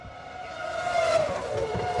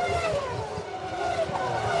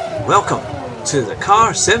welcome to the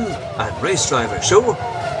Car Sim and Race Driver Show,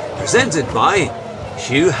 presented by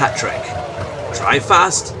Hugh Hattrick. Drive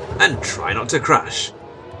fast and try not to crash.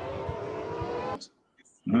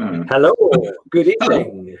 Hello, good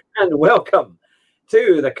evening, and welcome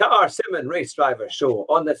to the Car Sim and Race Driver Show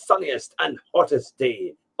on the sunniest and hottest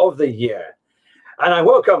day of the year. And I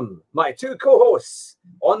welcome my two co-hosts.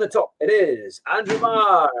 On the top, it is Andrew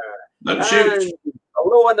Marr. And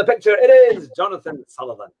hello on the picture, it is Jonathan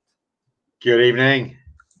Sullivan. Good evening.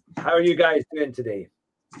 How are you guys doing today?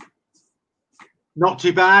 Not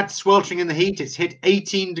too bad. Sweltering in the heat. It's hit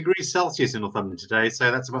 18 degrees Celsius in Northumberland today, so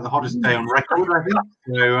that's about the hottest day on record, I think.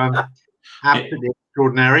 So absolutely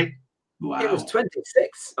extraordinary. Wow. It was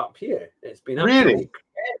 26 up here. It's been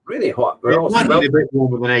really hot. It might be a bit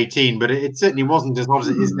warmer than 18, but it certainly wasn't as hot as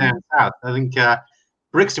it is down south. I think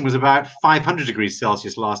Brixton was about 500 degrees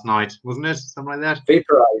Celsius last night, wasn't it? Something like that.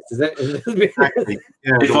 Vaporized, is it? Exactly.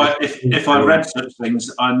 Yeah, if I read such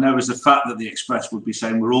things, I know as a fact that the Express would be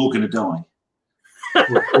saying we're all going to die.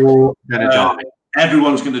 We're all going to die.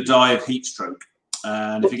 Everyone's going to die of heat stroke.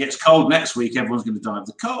 And if it gets cold next week, everyone's going to die of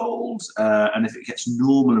the cold. And if it gets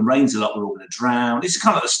normal and rains a lot, we're all going to drown. It's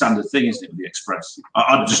kind of the standard thing, isn't it, with the Express?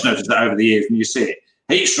 I've just noticed that over the years when you see it.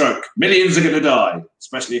 Heat stroke, millions are going to die,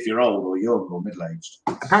 especially if you're old or young or middle-aged.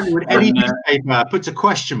 Apparently, when any newspaper puts a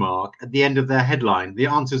question mark at the end of their headline, the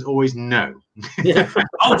answer is always no. We're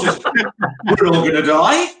all going to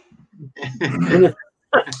die.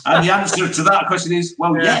 And the answer to that question is,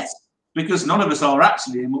 well, yes, because none of us are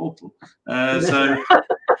actually immortal. So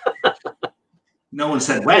no one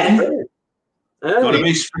said when. Got to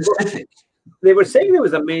be specific. They were saying there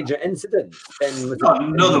was a major incident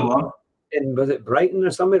another one. Was it Brighton or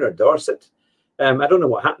somewhere, or Dorset? I don't know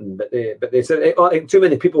what happened, but they said too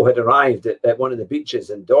many people had arrived at one of the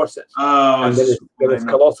beaches in Dorset. And there was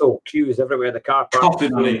colossal queues everywhere. The car park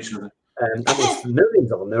coughing on each other. And there's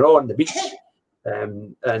millions of them. They're all on the beach.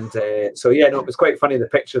 So it was quite funny, the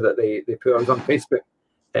picture that they put on Facebook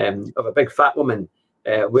of a big fat woman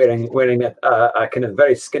wearing a kind of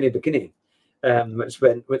very skinny bikini,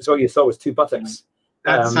 which all you saw was two buttocks.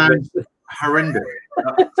 That sounds horrendous.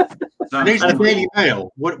 There's the Daily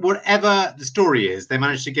Mail. Whatever the story is, they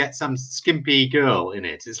managed to get some skimpy girl in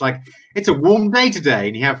it. It's like, it's a warm day today,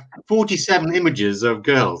 and you have 47 images of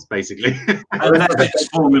girls, basically. And that's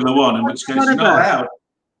Formula One, in which case you're not allowed.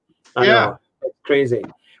 Yeah. It's crazy.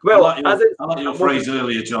 Well, I like your phrase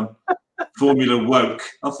earlier, John. Formula woke.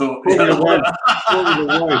 I thought Formula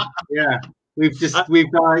woke. Yeah,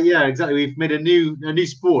 we've made a new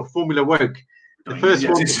sport, Formula woke. The first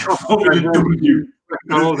one, Formula W,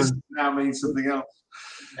 now means something else.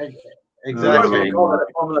 Exactly. Call it a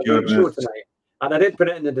Formula One show tonight, and I did put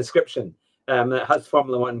it in the description. That has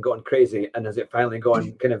Formula One gone crazy, and has it finally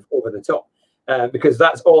gone kind of over the top? Because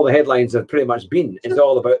that's all the headlines have pretty much been. It's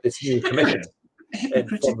all about this new commission in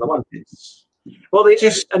Formula One. Well, the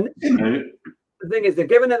thing is, they're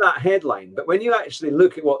giving it that headline, but when you actually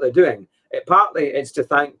look at what they're doing, it's to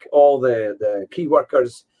thank all the key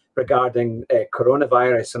workers regarding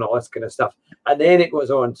coronavirus and all this kind of stuff, and then it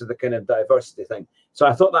goes on to the kind of diversity thing. So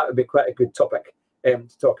I thought that would be quite a good topic to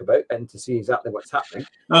talk about and to see exactly what's happening.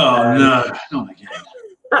 Oh no, not again!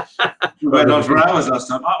 We went on for hours last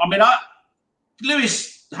time.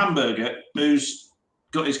 Lewis Hamburger, who's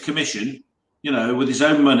got his commission, with his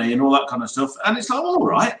own money and all that kind of stuff, and it's like, all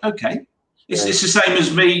right, okay. It's the same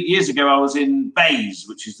as me. Years ago, I was in BAYS,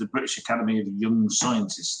 which is the British Academy of Young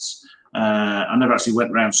Scientists. I never actually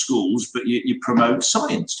went around schools, but you promote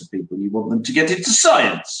science to people. You want them to get into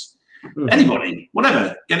science. Anybody,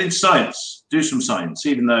 whatever, get into science, do some science,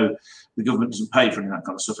 even though the government doesn't pay for any of that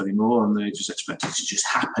kind of stuff anymore, and they just expect it to just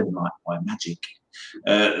happen like by magic.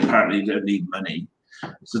 Apparently, you don't need money,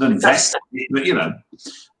 so don't invest in it,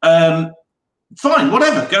 but fine,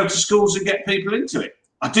 whatever, go to schools and get people into it.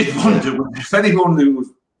 I did wonder if anyone who was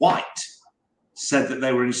white said that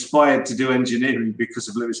they were inspired to do engineering because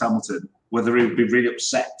of Lewis Hamilton, whether he would be really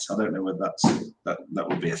upset. I don't know whether that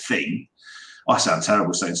would be a thing. I sound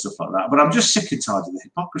terrible saying stuff like that, but I'm just sick and tired of the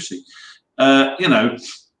hypocrisy. They're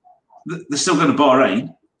still going to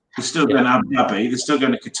Bahrain, they're still going to Abu Dhabi, they're still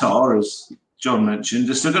going to Qatar, as John mentioned,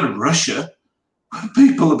 they're still going to Russia.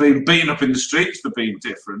 People are being beaten up in the streets for being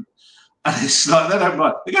different. And it's like, they don't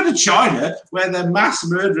mind. They go to China, where they're mass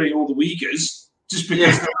murdering all the Uyghurs just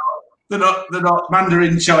because they're not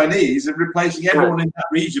Mandarin Chinese, and replacing everyone in that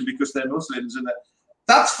region because they're Muslims. And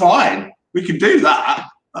that's fine. We can do that.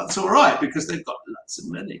 That's all right, because they've got lots of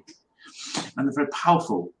money and they're very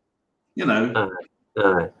powerful, But no,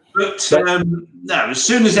 as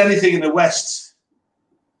soon as anything in the West,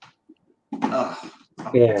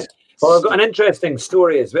 Well, I've got an interesting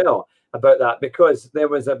story as well about that, because there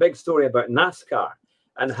was a big story about NASCAR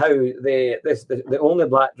and how the only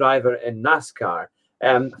black driver in NASCAR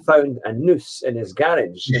found a noose in his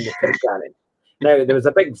garage, in the pit garage. Now, there was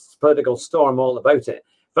a big political storm all about it,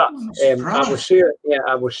 but I will share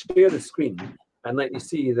the screen and let you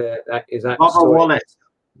see the exact story. Wallace.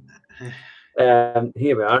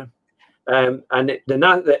 Here we are. And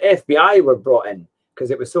the FBI were brought in because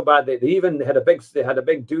it was so bad that they even had a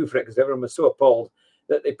big do for it, because everyone was so appalled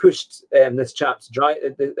that they pushed this chap's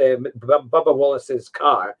Bubba Wallace's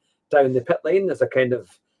car down the pit lane as a kind of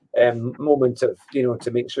moment of,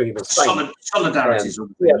 to make sure he was fine. Solidarity.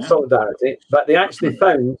 Solidarity. But they actually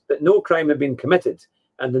found that no crime had been committed,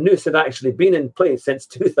 and the noose had actually been in place since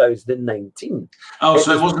 2019. Oh,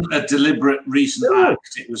 so it wasn't a deliberate recent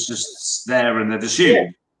act. It was just there and they'd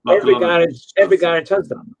assumed. Yeah. Every garage has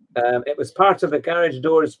them. It was part of the garage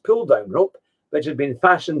door's pull-down rope, which had been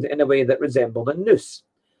fashioned in a way that resembled a noose.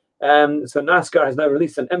 So NASCAR has now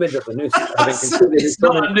released an image of the noose. It's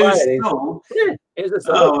not a noose at all. Yeah, it's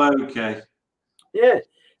a okay. Yeah.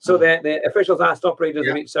 So the officials asked operators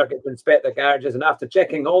of each circuit to inspect their garages, and after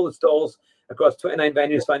checking all the stalls across 29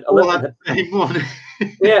 venues, found 11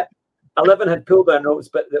 11 had pull-down ropes,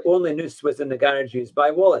 but the only noose was in the garage used by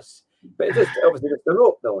Wallace. But it's obviously just a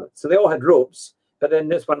rope, though. So they all had ropes, but then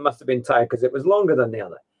this one must have been tied because it was longer than the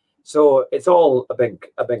other. So it's all a big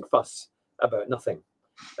fuss about nothing.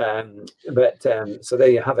 So there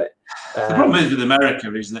you have it. The problem is with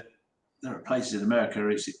America is that there are places in America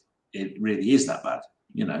it really is that bad,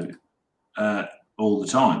 all the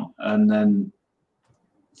time. And then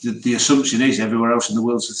the assumption is everywhere else in the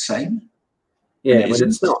world's the same. Yeah, but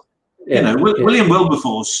it's not. Yeah, William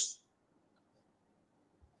Wilberforce,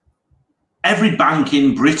 every bank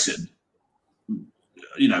in Britain,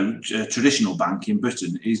 a traditional bank in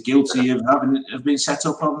Britain, is guilty of being set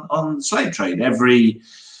up on the slave trade. Every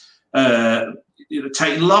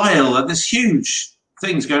take Lyle, and there's huge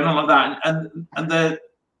things going on like that, and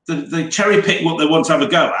they cherry pick what they want to have a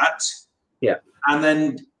go at, and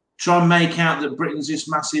then try and make out that Britain's this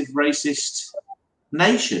massive racist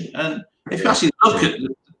nation. And if you actually look at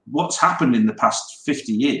what's happened in the past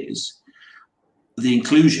 50 years, the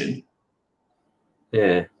inclusion.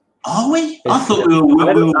 Yeah. Are we? I thought we were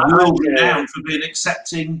world renowned for being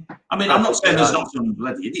accepting. I mean, I'm not saying there's not some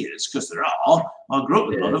bloody idiots, because there are. I grew up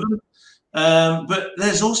with a lot of them. But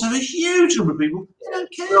there's also a huge number of people who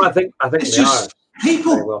don't care. No, I think it's just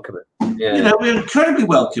people. Very welcoming. Yeah. We're incredibly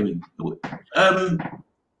welcoming.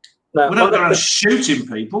 We're not going around shooting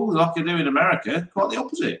people like they do in America. Quite the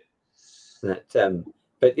opposite.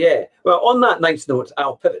 But yeah, well, on that nice note,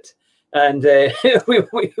 I'll pivot, and we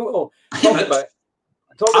will talk about.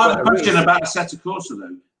 I have a question about Assetto Corsa,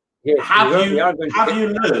 though. Yes, have you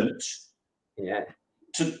learnt Yeah.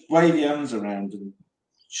 to wave your hands around and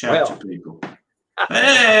shout to people?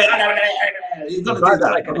 Hey, you've got to do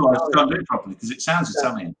that. Otherwise, you can't do it properly because it sounds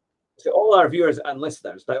Italian. To all our viewers and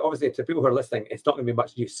listeners, now obviously to people who are listening, it's not going to be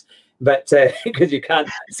much use, but because you can't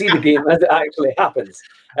see the game as it actually happens.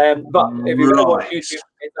 But if you're going to watch YouTube,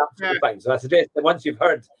 it's absolutely fine. So I suggest that once you've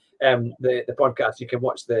heard the podcast, you can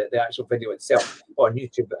watch the actual video itself on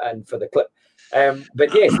YouTube and for the clip.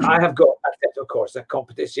 But yes, I have got Assetto Corsa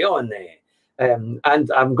Competizione there,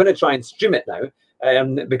 and I'm going to try and stream it now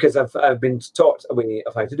because I've been taught a way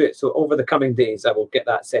of how to do it. So over the coming days, I will get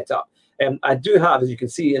that set up. I do have, as you can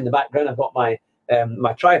see in the background, I've got my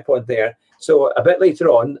my tripod there. So a bit later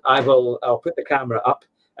on, I'll put the camera up,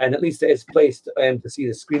 and at least it is placed to see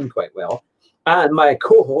the screen quite well. And my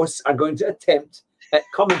co-hosts are going to attempt at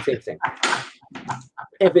commentating.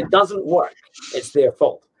 If it doesn't work, it's their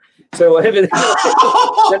fault. So if they're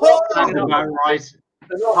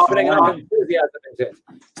not putting enough enthusiasm into it.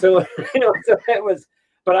 So so it was.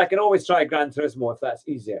 But I can always try Gran Turismo if that's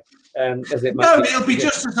easier. It'll be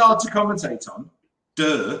just as hard to commentate on.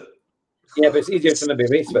 Duh. Yeah, but it's easier to maybe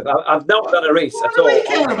race with. I've not done a race at all. What do we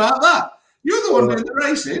care about that? You're the one doing the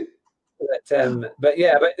racing. But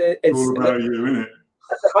it's all about you, isn't it?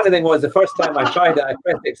 The funny thing was, the first time I tried it, I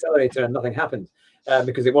pressed the accelerator and nothing happened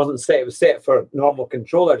because it wasn't set. It was set for normal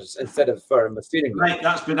controllers instead of for a steering wheel. Right,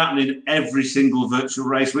 that's been happening in every single virtual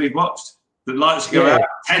race we've watched. The lights go out.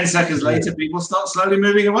 10 seconds later, people start slowly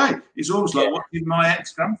moving away. It's almost like watching my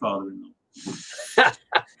ex-grandfather-in-law.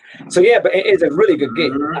 So yeah, but it is a really good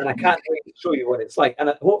game, and I can't wait to show you what it's like. And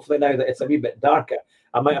hopefully now that it's a wee bit darker,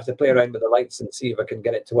 I might have to play around with the lights and see if I can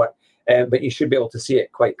get it to work. But you should be able to see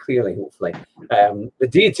it quite clearly, hopefully. The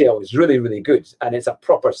detail is really, really good, and it's a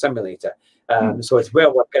proper simulator. So it's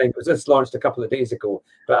well worth getting, because this launched a couple of days ago,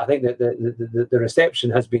 but I think that the reception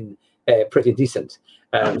has been pretty decent.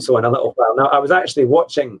 So in a little while now, I was actually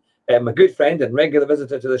watching my good friend and regular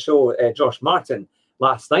visitor to the show, Josh Martin,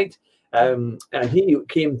 last night, and he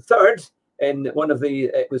came third in one of the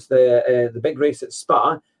big race at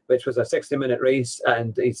Spa, which was a 60-minute race,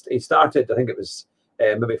 and he started, I think it was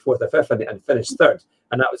maybe fourth or fifth, and finished third,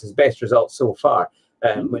 and that was his best result so far,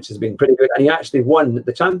 which has been pretty good. And he actually won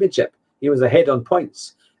the championship. He was ahead on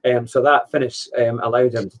points, so that finish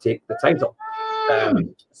allowed him to take the title.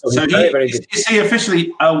 So he's very good. Is he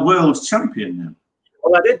officially a world champion now?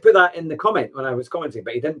 Well, I did put that in the comment when I was commenting,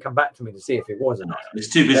 but he didn't come back to me to see if he was or not. He's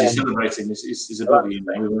too busy celebrating. He's above you.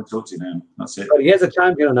 We won't talk to you now. That's it. But he is a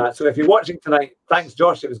champion on that. So if you're watching tonight, thanks,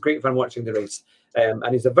 Josh. It was great fun watching the race. And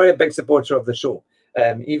he's a very big supporter of the show,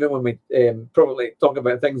 even when we probably talk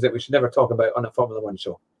about things that we should never talk about on a Formula One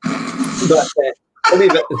show. But we'll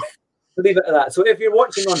leave it at that. So if you're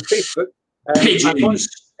watching on Facebook,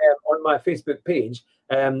 on my Facebook page,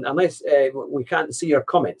 unless we can't see your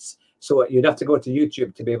comments, so you'd have to go to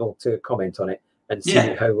YouTube to be able to comment on it and see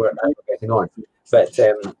how we're getting on. But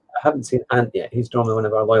I haven't seen Ant yet. He's normally one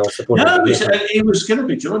of our loyal supporters. No, he was going to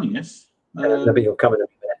be joining us. Maybe he'll come in a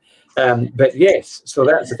minute. But yes, so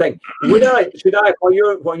that's the thing. Should I,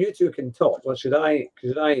 while you two can talk, well, should I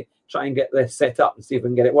try and get this set up and see if we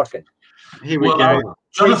can get it working? Here we go.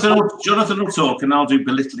 Jonathan will talk, and I'll do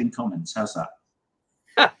belittling comments. How's that?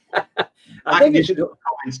 I think you should do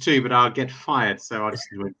comments too, but I'll get fired, so I'll just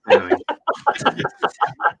do it.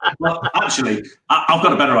 Well, actually, I've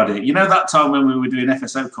got a better idea. You know that time when we were doing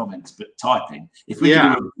FSO comments but typing? If we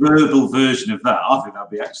could do a verbal version of that, I think that'd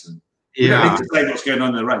be excellent. You don't need to say what's going on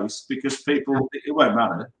in the race because people, it won't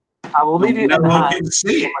matter. I will leave you no one can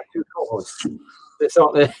see it. My two co-hosts. It's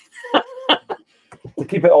not the to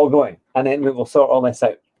keep it all going, and then we will sort all this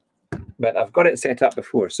out. But I've got it set up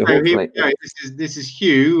before, so hopefully. This is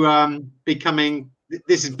Hugh becoming.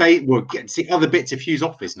 This is see other bits of Hugh's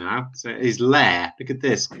office now. So his lair. Look at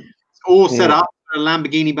this. It's all set up. A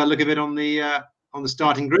Lamborghini by the look of it on the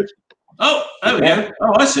starting grid. Oh, there we go.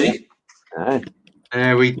 Oh, I see.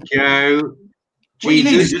 There we go. What you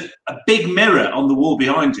need is a big mirror on the wall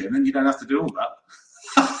behind you, and then you don't have to do all that.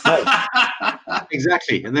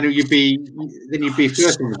 Exactly, and then you'd be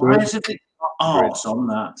first on the grid. It's on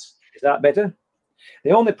that. Is that better?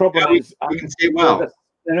 The only problem is we can see it well.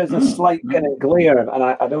 There is a slight kind of glare, and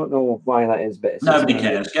I don't know why that is. But nobody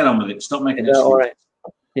cares. Get on with it. Stop making excuses. All right.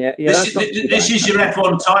 Yeah. This is your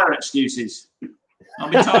F1 tyre excuses. My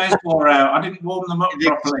tyres wore out. I didn't warm them up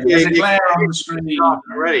properly. There's a glare on the screen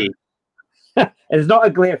already. It's not a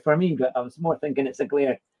glare for me, but I was more thinking it's a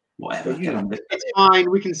glare. Whatever. It's fine.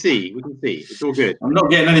 We can see. It's all good. I'm not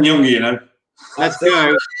getting any younger, you know. Let's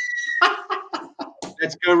go.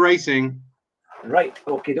 Let's go racing. Right.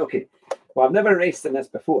 Okay. Well, I've never raced in this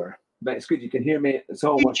before, but it's good you can hear me. It's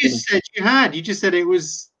all you just said you had. You just said it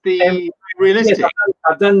was the realistic. Yes,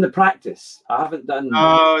 I've done the practice. I haven't done.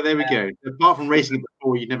 Oh, there we go. Apart from racing it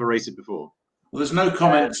before, you've never raced it before. Well, there's no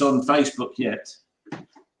comments on Facebook yet.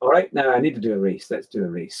 All right, now I need to do a race. Let's do a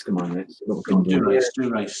race. Come on, let's do a race. Do a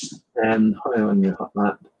race. On your hot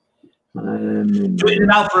lap. Do it in an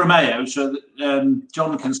Alfa Romeo so that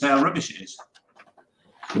John can say how rubbish it is.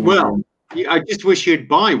 Well, I just wish you'd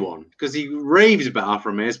buy one because he raves about Alfa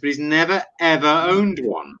Romeos, but he's never ever owned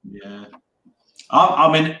one. Yeah. I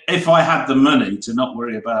mean, if I had the money to not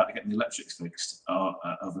worry about getting the electrics fixed of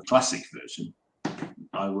a classic version,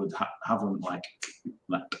 I would have one like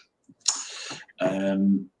that.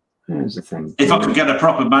 Here's the thing. If I could get a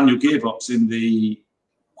proper manual gearbox in the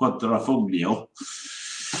Quadrifoglio.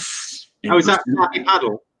 Is that flappy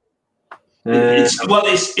paddle?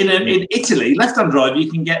 It's in Italy, left-hand drive, you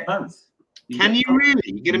can get both. Can you really?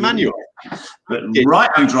 You get a manual? But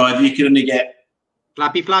right-hand drive, you can only get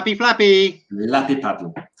flappy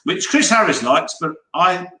paddle, which Chris Harris likes, but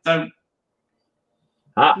I don't.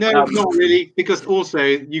 No, not really, because also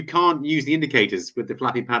you can't use the indicators with the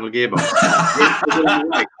flappy paddle gearbox.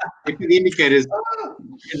 If the indicators,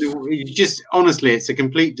 honestly, it's a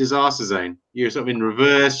complete disaster zone. You're sort of in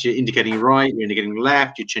reverse, you're indicating right, you're indicating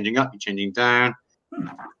left, you're changing up, you're changing down.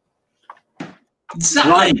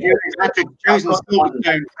 Exactly. Chosen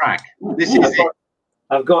stone track. This is it.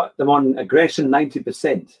 I've got them on aggression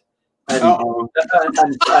 90%. And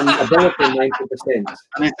ability 90%. And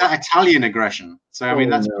it's that Italian aggression. So I mean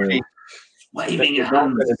that's pretty waving your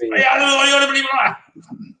hands.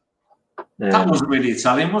 That wasn't really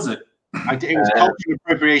Italian, was it? It was cultural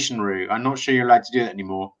appropriation, Roo. I'm not sure you're allowed to do that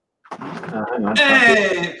anymore. Hang on.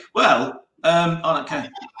 Hey, well, I don't care.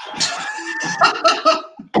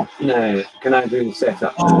 No, can I do the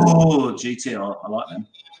setup? Oh, GT, I like them.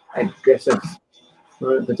 Aggressive.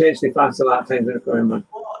 Potentially faster lap times than required.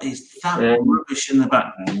 What is that rubbish in the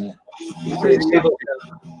background there?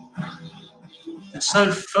 They're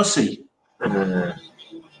so fussy.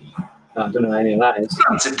 I don't know any of that is. What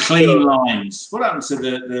happened to clean lines? What happened to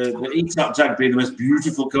the E-Type Jag being the most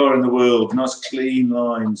beautiful car in the world? Nice clean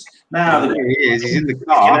lines. Now There he is. He's in the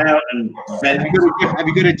car. out and Have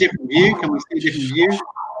you got a different view? Can we see a different view?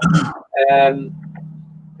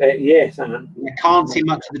 Yes, hang on. I can't see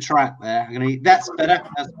much of the track there. That's better.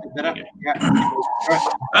 That's a bit better. Yeah.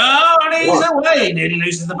 Oh, and he's away. He nearly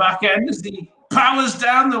loses the back end as he powers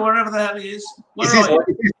down to wherever the hell he is. Is this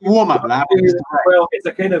warm-up lap? Well, it's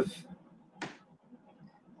a kind of.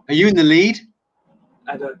 Are you in the lead?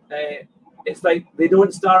 I don't. It's like they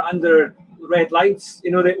don't start under red lights. You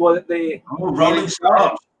know they. Rolling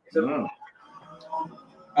start. So,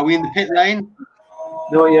 Are we in the pit lane?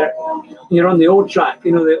 no, you're on the old track.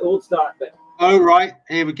 You know the old start bit. Oh right,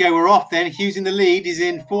 here we go. We're off then. Hughes in the lead. He's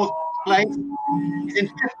in 4th place. He's in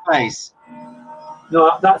 5th place.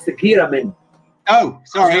 No, that's the gear I'm in. Oh,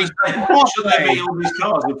 sorry. Should there be all these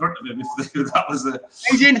cars in front of him if that was the...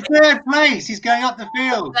 He's in 3rd place. He's going up the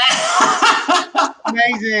field.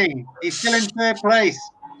 Amazing. He's still in 3rd place.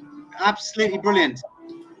 Absolutely brilliant.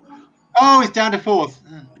 Oh, he's down to 4th.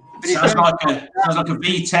 Sounds like a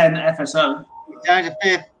V10 FSO. He's down to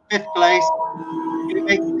 5th place.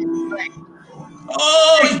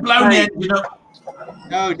 Oh, he's blown the engine up.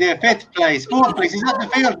 Oh dear, 5th place. 4th place. He's up the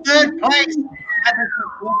field. 3rd place.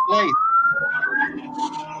 4th place.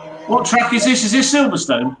 What track is this? Is this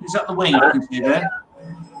Silverstone? Is that the wing I can see there?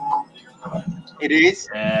 It is.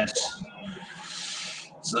 Yes.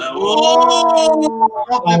 So,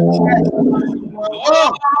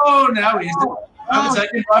 now he's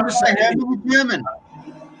overtaken by the German.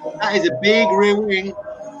 That is a big rear wing.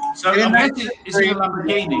 So I'm guessing it's a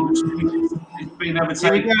Lamborghini, which is being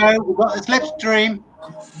overtaken. Here we go. We've got the slipstream.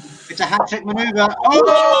 It's a hat trick maneuver.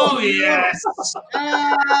 Oh yes!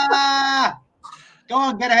 Ah! Go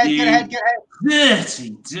on, get ahead.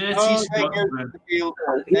 Dirty Oh, Scotsman.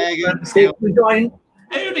 There you go.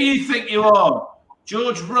 Who do you think you are?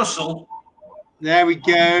 George Russell? There we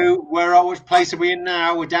go. Which place are we in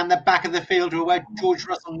now? We're down the back of the field where George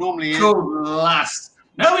Russell normally is. Good last.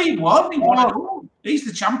 No, he won. He won it all. He's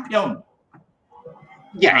the champion.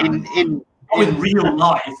 Yeah, in real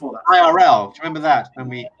life. Or that. IRL. Do you remember that when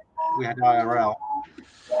we had IRL?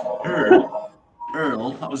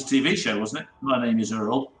 Earl, that was a TV show, wasn't it? My name is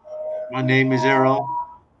Earl. My name is Earl.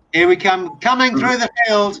 Here we come, coming through the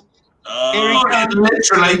field.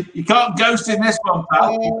 Literally, you can't ghost in this one,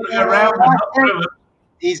 pal. Around and not through it.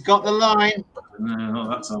 He's got the line. No,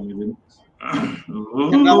 that's on me, didn't. I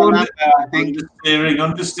think.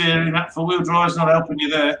 Understeering. That four-wheel drive's not helping you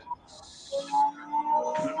there.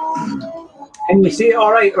 Can you see it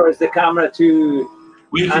all right, or is the camera too?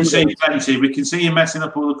 We can see you plenty. We can see you messing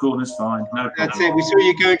up all the corners fine. No problem. That's it. We saw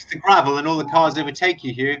you go into the gravel and all the cars overtake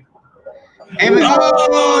you, Hugh. Here we go.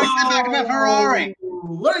 Oh, it's the back of a Ferrari.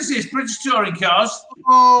 What is this? British touring cars?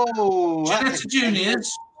 Oh, Janetta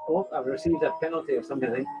Juniors. Oh, I've received a penalty or something,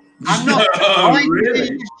 I think. I'm not. Oh, really?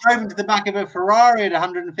 You just drove into the back of a Ferrari at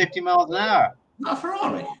 150 miles an hour. Not a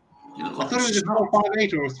Ferrari. I thought it was a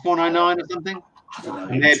 458 or a 499 or something. I don't know.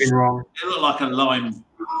 I may have been wrong. It looked like a lime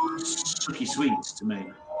sucky sweets to me.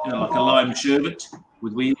 You know, like a lime sherbet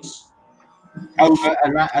with wheels. Oh,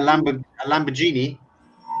 a Lamborghini.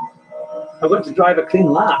 I've got to drive a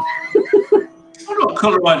clean lap. I wonder what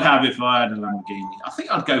colour I'd have if I had a Lamborghini. I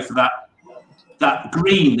think I'd go for that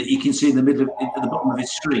green that you can see in the middle at the bottom of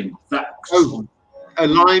his screen. That a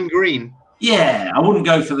lime green. Yeah, I wouldn't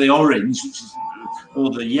go for the orange, which is,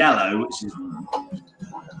 or the yellow, which is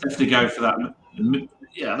definitely go for that.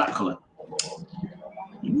 Yeah, that colour.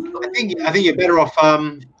 I think you're better off.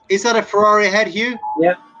 Is that a Ferrari ahead, Hugh?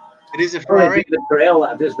 Yeah, it is a Ferrari. The Pirelli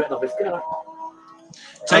that I've just written off his car.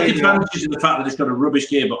 Take advantage of the fact that it's got a rubbish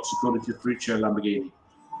gearbox according to the Fruccio Lamborghini.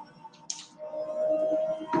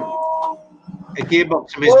 A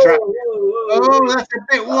gearbox from his track. Oh, that's a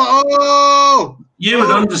bit. Whoa! You would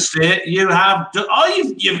understeer. You have.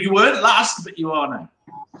 You weren't last, but you are now.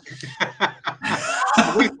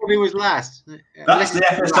 We thought he was last. That's the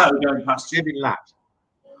FSO going past you. He'd been lapped.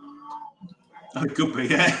 Oh, it could be,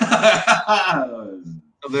 yeah.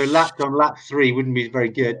 Although lapped on lap 3 wouldn't be very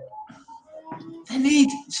good. You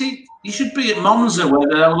should be at Monza where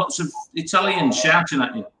there are lots of Italians shouting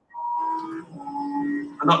at you.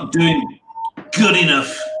 I'm not doing good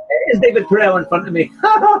enough. It is David Pirelli in front of me.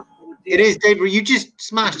 It is, David. You just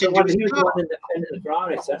smashed into the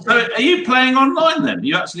Ferrari, sir. So are you playing online then? Are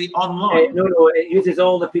you actually online? No, it uses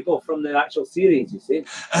all the people from the actual series, you see.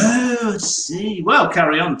 Oh, I see. Well,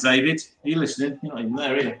 carry on, David. Are you listening? You're not even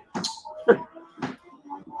there, are you?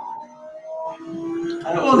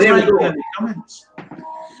 There we go. Comments.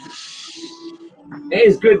 It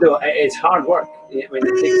is good though. It's hard work.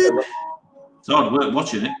 It's hard work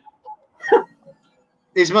watching it.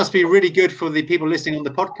 This must be really good for the people listening on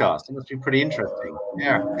the podcast. It must be pretty interesting.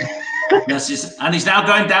 Yeah. Yes, and he's now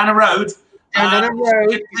going down a road. Down the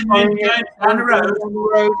road.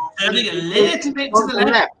 Turning a little bit to the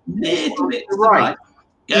left, little bit to the right.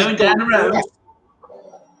 Going down the road.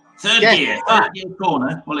 Third gear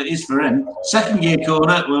corner. Well, it is for him. Second gear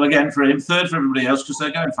corner. Well, again for him. Third for everybody else because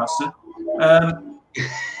they're going faster.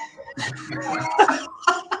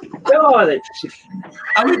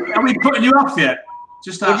 Are we putting you off yet?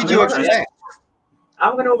 Just I'm going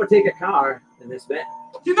to overtake a car in this bit.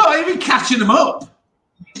 You're not even catching them up.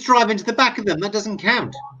 Just drive into the back of them. That doesn't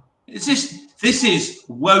count. This is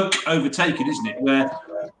woke overtaking, isn't it? Where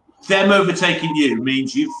them overtaking you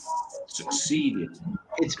means you've succeeded.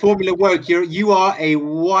 It's Formula Woke. You are a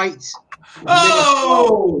white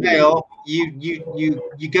male. You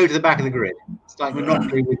go to the back of the grid. It's like we're not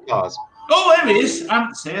doing with cars. Oh, there he is.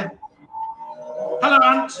 Ant's here. Hello,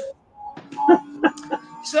 Ant.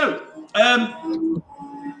 So,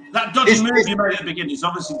 that dodgy move you made at the beginning has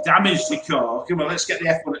obviously damaged your car. Come on, let's get the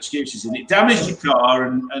F1 excuses in. It damaged your car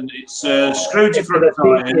and it's screwed your front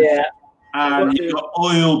tyre. Yeah. And you've got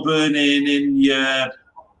oil burning in your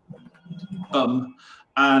bum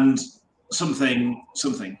and something.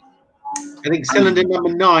 I think cylinder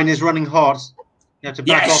number 9 is running hot. You have to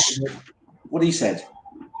back off a bit. What he said.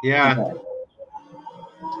 Yeah. Okay.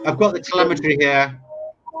 I've got the telemetry here.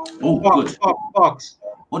 Oh, good. Box.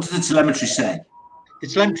 What does the telemetry say? The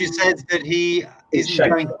telemetry says that he isn't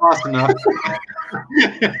going fast enough.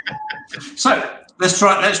 So let's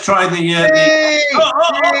try the. Yes.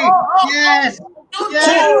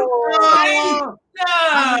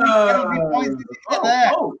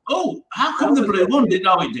 Oh! How come the blue one did?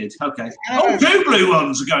 No, it did. Okay. Oh, 2 blue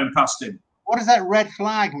ones are going past him. What does that red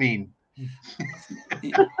flag mean?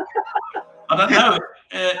 I don't know.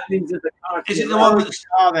 Is it the one that's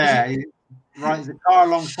there? Right, there's a car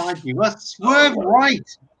alongside you. Well, swerve right.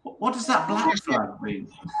 What does that black flag mean?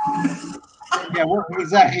 Yeah, what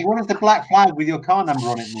exactly? What does the black flag with your car number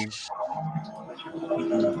on it mean?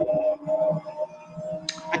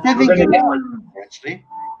 I don't think you know, actually.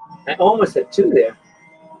 I almost had 2 there.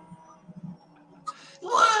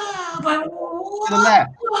 To the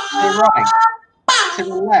left, to the right, to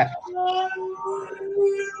the left,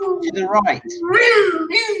 to the right,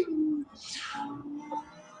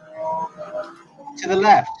 to the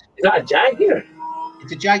left. Is that a Jaguar?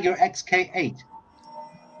 It's a Jaguar XK8.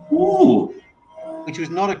 Ooh. Which was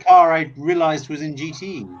not a car I realised was in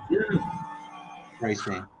GT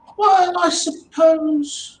racing. Well, I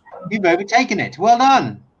suppose you've overtaken it. Well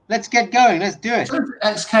done. Let's get going. Let's do it.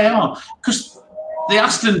 XKR, because the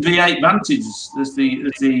Aston V8 Vantage, there's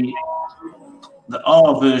the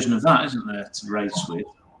R version of that, isn't there, to race with?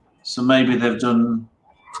 So maybe they've done.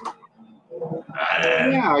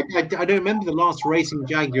 Yeah, I don't remember the last racing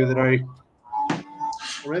Jaguar that I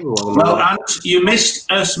remember. And you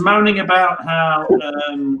missed us moaning about how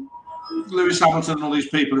Lewis Hamilton and all these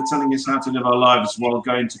people are telling us how to live our lives while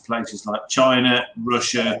going to places like China,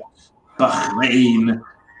 Russia, Bahrain,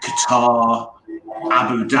 Qatar,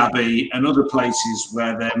 Abu Dhabi, and other places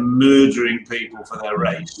where they're murdering people for their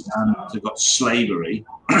race and they've got slavery.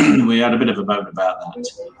 We had a bit of a moan about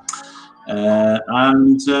that.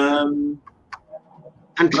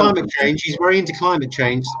 And climate change. He's very into climate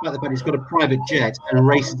change, despite the fact he's got a private jet and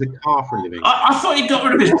races a car for a living. I thought he got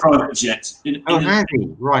rid of his private jet. Has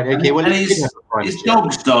he? Right, okay. Well, his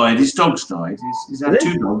dogs died. His dogs died. He's had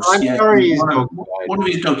 2 dogs. I'm sorry his dog died. One of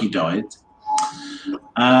his doggy died.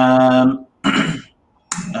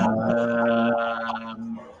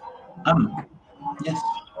 Yes.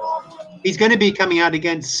 He's going to be coming out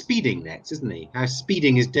against speeding next, isn't he? How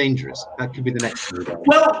speeding is dangerous. That could be the next one.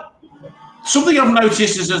 Well, something I've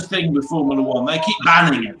noticed as a thing with Formula One, they keep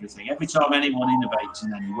banning everything. Every time anyone innovates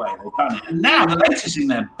in any way, they ban it. And now the latest thing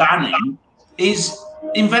they're banning is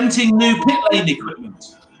inventing new pit lane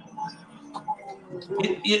equipment.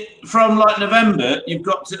 From like November, you've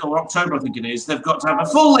got to, or October, I think it is, they've got to have a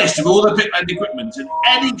full list of all the pit lane equipment, and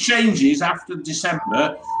any changes after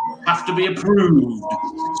December have to be approved.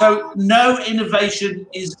 So no innovation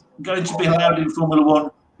is going to be allowed in Formula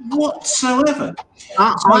One whatsoever.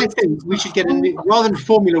 I think we should get a new, rather than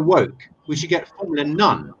Formula Woke, we should get Formula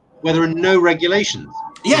None, where there are no regulations.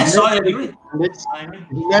 Yes, I agree. There's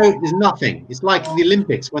nothing. It's like the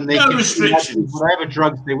Olympics when they no restrictions, whatever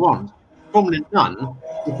drugs they want. Formula None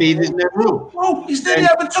would be there's no rule. Oh, he's nearly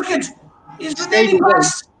overtook it. He's nearly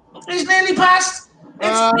passed. He's nearly passed.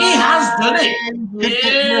 He has done it.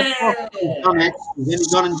 He's done it.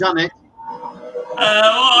 He's only gone and done it.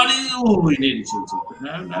 He nearly cheated, but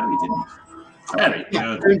no, he didn't. Very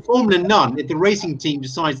good. So in Formula None, if the racing team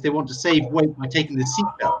decides they want to save weight by taking the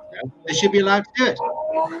seatbelt out, they should be allowed to do it.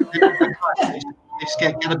 They just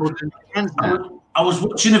get Gallipoli to hands now. I was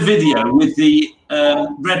watching a video with the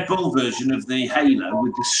Red Bull version of the Halo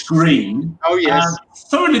with the screen. Oh, yes.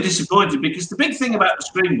 Thoroughly disappointed because the big thing about the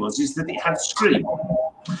screen is that it had a screen.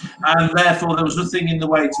 And therefore, there was nothing in the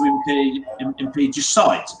way to impede your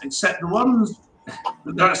sight, except the ones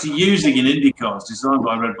that they're actually using in IndyCars, designed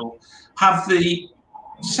by Red Bull, have the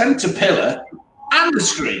centre pillar and the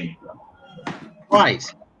screen. Right.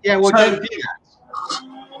 Yeah, well, don't do that.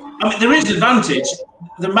 I mean, there is an advantage.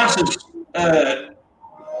 The massive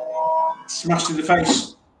smashed in the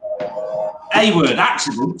face A-word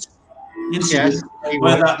accident incident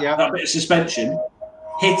where that bit of suspension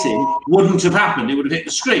hitting wouldn't have happened. It would have hit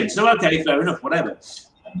the screen. So, okay, fair enough, whatever.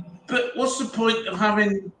 But what's the point of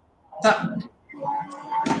having that?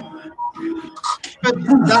 But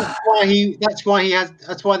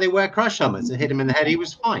that's why they wear crash helmets. It hit him in the head. He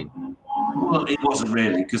was fine. Well, it wasn't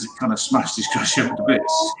really, because it kind of smashed his crash helmet to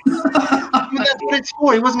bits. But that's what it's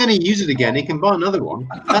for. He wasn't going to use it again. He can buy another one.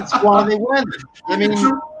 That's why they wear them. I mean,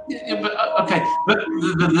 but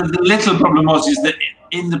the little problem is that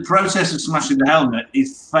in the process of smashing the helmet,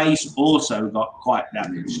 his face also got quite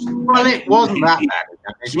damaged. Well, it wasn't that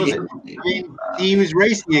damaged, was it? I mean, he was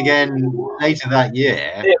racing again later that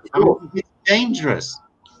year. I mean, it's dangerous.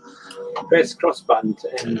 Press crossband.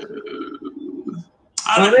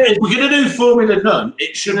 If we're going to do Formula None,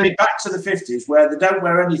 it should be back to the 50s where they don't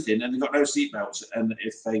wear anything and they've got no seatbelts, and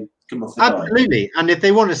if they come off the absolutely bike. And if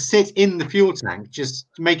they want to sit in the fuel tank, just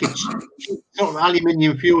make a sort of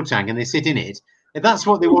aluminium fuel tank and they sit in it. If that's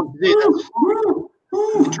what they want to do, that's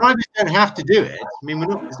fine. The drivers don't have to do it. I mean, we're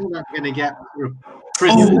not going to get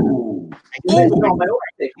prison.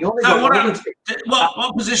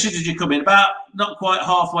 What position did you come in? About not quite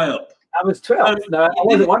halfway up. I was 12th. No, I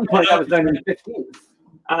was at one point. I was down in 15th,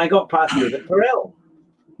 and I got past you at Perel.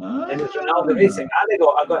 And it was Ronaldo Racing.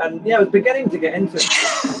 And I was beginning to get into it.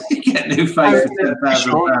 You get new face. You're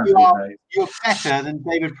better than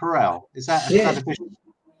David Perel. Is that official?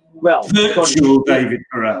 Well, virtual David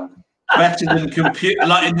Perel. Better than computer,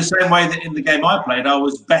 like in the same way that in the game I played, I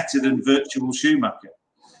was better than virtual Schumacher.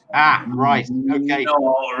 Ah, right. Okay.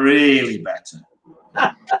 Not really better.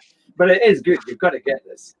 But it is good. You've got to get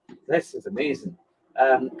this. This is amazing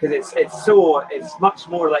because it's much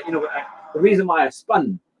more like, you know, the reason why I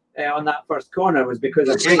spun on that first corner was because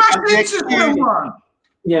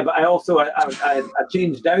yeah, but I also I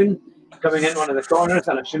changed down coming in one of the corners,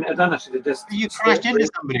 and I shouldn't have done. I should have just. You crashed into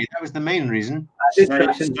somebody. That was the main reason. I did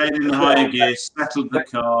crash into in the higher gear, settled the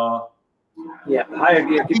car. Yeah, the higher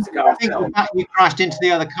gear keeps the car. I think the fact you crashed into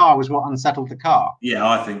the other car was what unsettled the car. Yeah,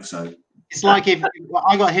 I think so. It's like if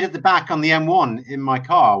I got hit at the back on the M1 in my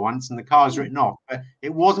car once, and the car's written off, but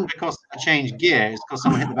it wasn't because I changed gear; it's because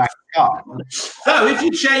someone hit the back of the car. So, if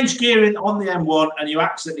you change gear on the M1 and you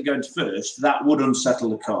accidentally go into first, that would unsettle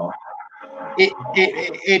the car.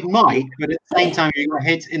 It might, but at the same time, if you got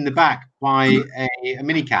hit in the back by a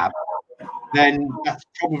minicab, then that's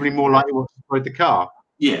probably more likely what destroyed the car.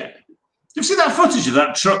 Yeah. You've seen that footage of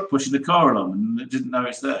that truck pushing the car along and it didn't know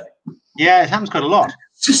it's there. Yeah, it happens quite a lot.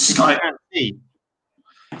 It's just like. How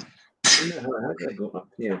did I go up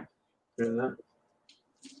here?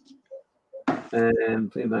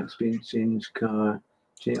 Playback speed, change car.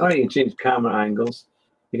 You can change camera angles.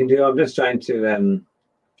 You can do. I'm just trying to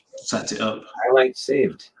set it up. Highlight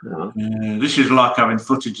saved. No. Yeah, this is like having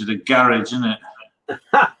footage of the garage, isn't it?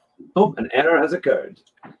 Oh, an error has occurred.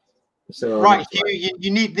 So right,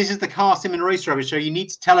 you need. This is the Car Sim and Race Driver Show. You need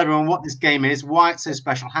to tell everyone what this game is, why it's so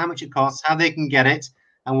special, how much it costs, how they can get it,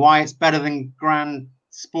 and why it's better than Gran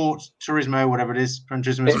Sport Turismo, whatever it is, Gran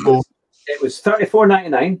Turismo Sport. It was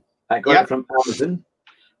 $34.99. I got it from Amazon,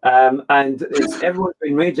 and everyone's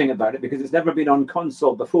been raging about it because it's never been on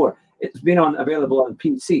console before. It's been available on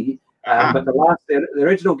PC, but the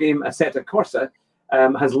original game, Assetto Corsa,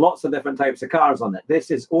 has lots of different types of cars on it.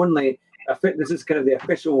 This is only this is kind of the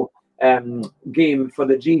official game for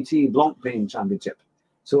the GT Blancpain Championship.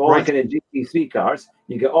 So all the kind of GT3 cars,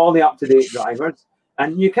 you get all the up-to-date drivers,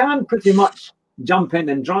 and you can pretty much jump in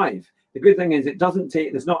and drive. The good thing is it doesn't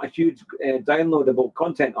take. There's not a huge downloadable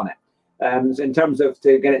content on it. So in terms of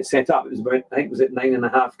to get it set up, it was about, I think it was at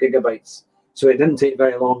 9.5 gigabytes. So it didn't take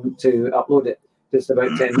very long to upload it, just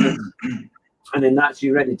about 10 minutes, and then that's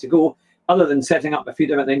you ready to go. Other than setting up a few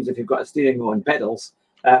different things, if you've got a steering wheel and pedals,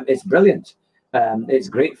 it's brilliant. It's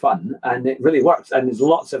great fun, and it really works. And there's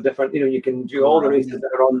lots of different, you can do all the races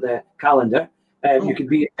that are on the calendar. You can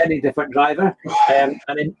be any different driver. And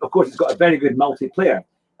then, of course, it's got a very good multiplayer.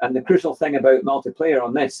 And the crucial thing about multiplayer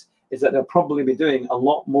on this is that they'll probably be doing a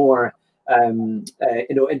lot more,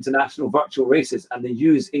 international virtual races. And they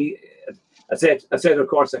use a Assetto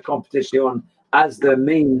Corsa competition as the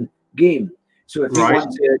main game. So if you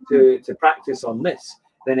want to practice on this,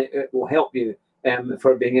 then it will help you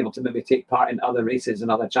for being able to maybe take part in other races and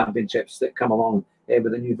other championships that come along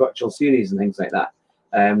with the new virtual series and things like that.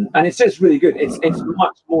 And it's just really good. It's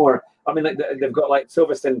much more. I mean, like they've got like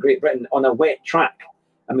Silverstone, Great Britain on a wet track.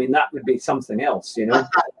 I mean, that would be something else,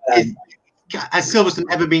 Has Silverstone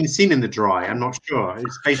ever been seen in the dry? I'm not sure.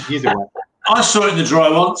 It's basically is a wet. I saw it in the dry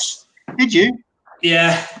once. Did you?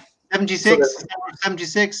 Yeah. 76?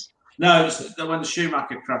 76? No, it's when the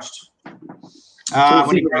Schumacher crashed.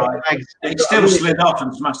 It still slid off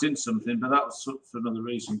and smashed into something, but that was for another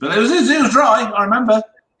reason. But it was dry. I remember.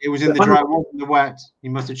 It was in the dry, wasn't the wet. He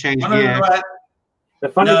must have changed gear. The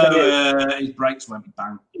funny thing is, his brakes went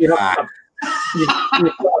bang. You've got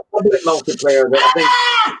a public multiplayer that I think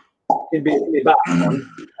can be back on,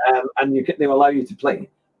 and they will allow you to play.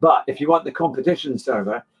 But if you want the competition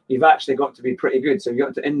server, you've actually got to be pretty good. So you've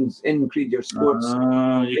got to increase your scores.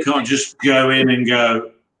 You can't just go in and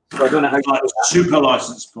go. So I don't know how like super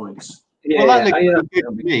license points. Yeah, well, that looks good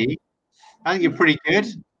to me. I think you're pretty good.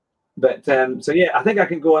 But I think I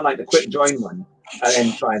can go on like the quick join one and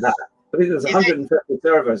then try that. I think there's 150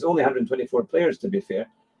 servers, only 124 players to be fair.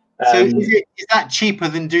 So is that cheaper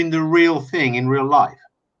than doing the real thing in real life?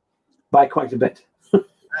 By quite a bit.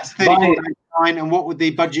 That's £34.99. And what would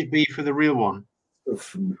the budget be for the real one?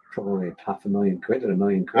 Probably £500,000 or £1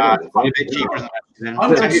 million. A bit cheaper than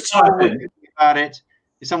I'm going to type in about it.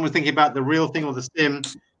 If someone was thinking about the real thing or the sim,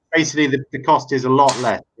 basically the cost is a lot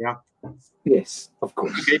less. Yeah. Yes, of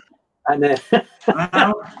course. Okay. And but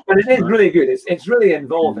it is really good. It's really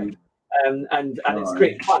involving, and it's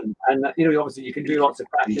great fun. And obviously you can do lots of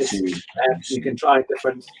practice. You can try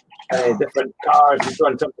different cars and so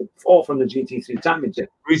on, all from the GT3 Championship.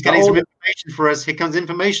 Who's getting some information for us? Here comes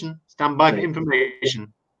information. Stand by for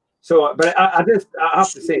information. So, but I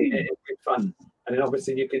have to say it's good fun, and then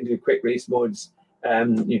obviously you can do quick race modes.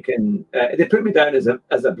 You can. They put me down as a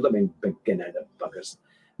blooming beginner, the buggers.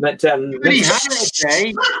 But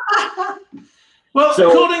well, so,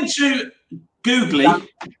 according to Google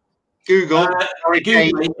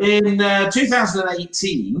in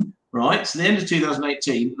 2018, right? So the end of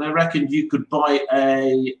 2018, they reckon you could buy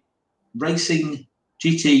a racing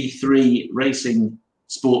GT3 racing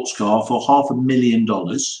sports car for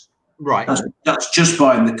 $500,000. Right. That's just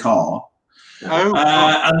buying the car. Oh,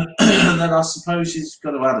 and then I suppose you've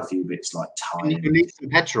got to add a few bits like tyres. You need some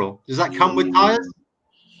petrol. Does that come with tyres?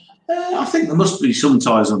 I think there must be some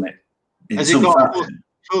tyres on it. Has it got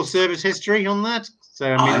full service history on that?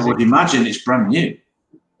 So I would imagine it's brand new.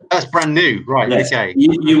 That's brand new, right? Yes. Okay.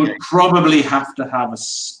 You would probably have to have a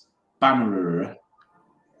spanner.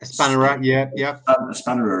 A spanner, yeah. A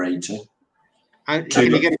spannerator.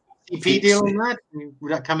 Can you get a CP deal on that?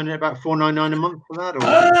 Would that come in at about $499 a month for that? Or?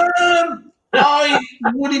 I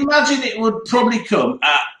would imagine it would probably come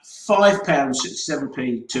at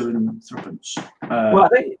 £5.67p 2 and 3 well, I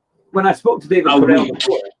think when I spoke to David Correll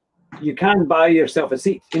before, you can buy yourself a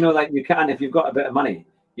seat. Like you can if you've got a bit of money.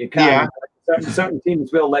 You can. Yeah. Certain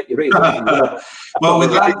teams will let you race. Well,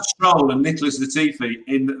 with Lance Stroll and Nicholas Latifi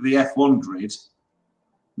in the F1 grid,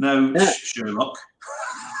 no Sherlock.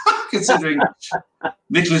 Considering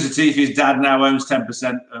Nicholas Latifi's dad now owns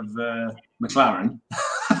 10% of McLaren.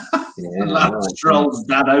 Lance Stroll's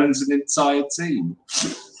dad owns an entire team.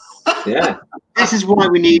 Yeah. This is why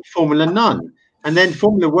we need Formula None. And then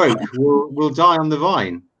Formula Woke will die on the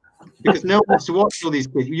vine. Because no one wants to watch all these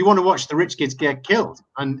kids. You want to watch the rich kids get killed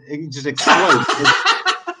and it just explode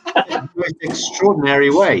in extraordinary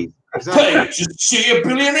ways. Exactly. Just see a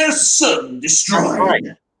billionaire's son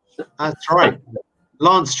destroyed. That's right.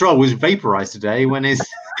 Lance Stroll was vaporized today when his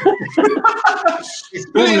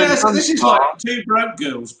billionaires. This is like two broke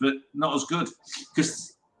girls, but not as good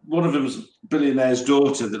because one of them is a billionaire's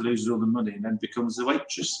daughter that loses all the money and then becomes a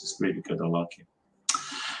waitress. It's really good. I like it.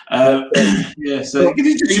 So can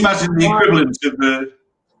you just imagine the equivalent of the?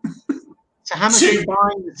 So how much is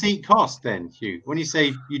buying the seat cost then, Hugh? When you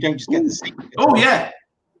say you don't just get the seat? Oh yeah.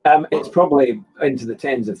 It's probably into the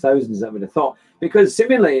tens of thousands, I would have thought. Because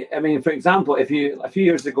similarly, I mean, for example, a few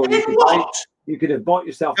years ago, you could have bought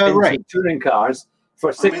yourself touring cars for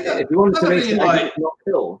 $6. If you wanted to race Knock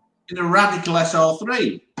Hill. In a radical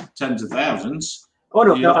SR3, tens of thousands. Oh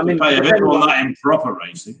no, I mean, pay a bit more on that in proper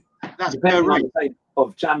racing. That's depending on the type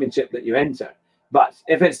of championship that you enter. But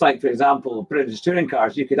if it's like, for example, British touring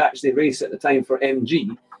cars, you could actually race at the time for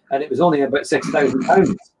MG, and it was only about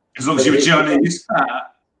 £6,000. As long as you were Chinese.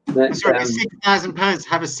 Sorry, it's £6,000 to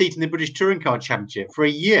have a seat in the British Touring Car Championship for a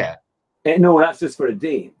year. No, that's just for a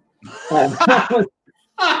day.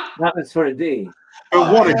 That was for a day.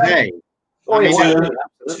 But what a day! Oh, I mean, absolutely.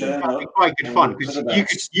 that'd be quite good fun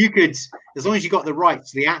because you could, as long as you got the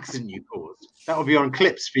rights to the accident you caused, that would be on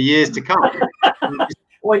clips for years to come.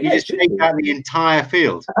 You just take out the entire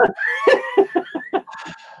field.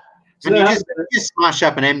 And you just smash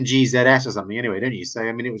up an MGZS or something anyway, don't you? So,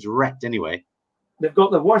 I mean, it was wrecked anyway. They've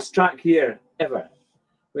got the worst track here ever,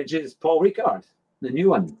 which is Paul Ricard, the new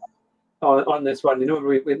one. On this one, you know,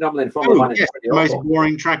 we normally in Formula One, yes, the most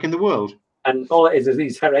boring track in the world. And all it is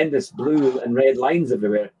these horrendous blue and red lines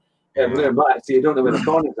everywhere. Blue and black, so you don't know where the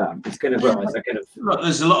corners are. It's kind of, it's a kind of... Look,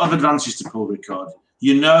 there's a lot of advantages to Paul Ricard.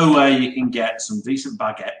 You know where you can get some decent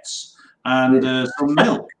baguettes and some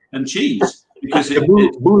milk and cheese. Because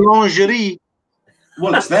boulangerie.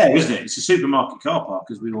 Well, it's there, isn't it? It's a supermarket car park,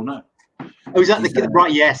 as we all know. Oh, is that the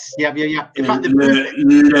right? Yes, yeah. In fact, le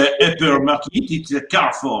hypermarket, it's a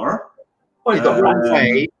Carrefour. Oh, you've got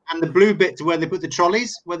runway and the blue bit to where they put the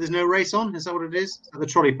trolleys, where there's no race on. Is that what it is? At the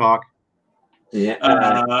trolley park. Yeah.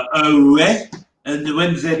 Ouais. And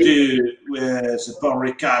when they do the Paul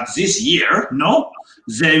Ricard this year, no,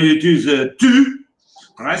 they will do the two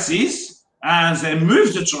races and they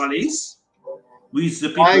move the trolleys with the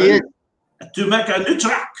people to make a new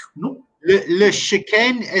track. No. Le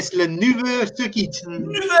chicane est le nouveau circuit.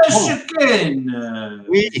 Nouvelle chicane.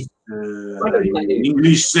 Oui.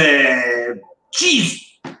 English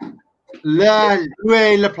cheese. La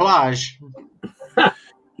plage.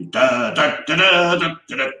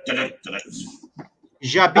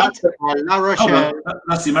 J'habite à La Rochelle.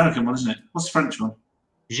 That's the American one, isn't it? What's the French one?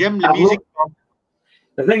 J'aime la musique.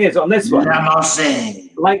 The thing is, on this one,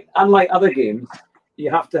 unlike other games, you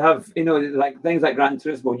have to have, you know, like things like Gran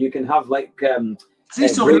Turismo, you can have like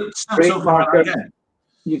brake markers.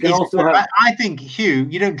 You can also have... I think, Hugh,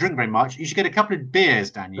 you don't drink very much. You should get a couple of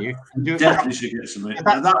beers, don't you? Definitely should get some.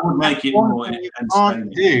 That would make it more entertaining. What you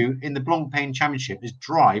can't do in the Blancpain Championship is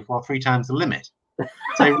drive while 3 times the limit.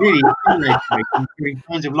 So really, during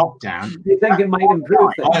times of lockdown... Do you think it might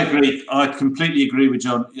improve things? I agree. I completely agree with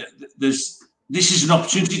John. This is an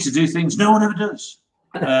opportunity to do things no one ever does.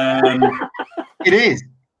 It is.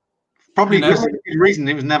 Probably the reason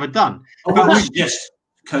it was never done. But we just...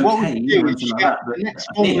 What we do is you get the next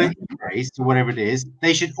Formula E race or whatever it is,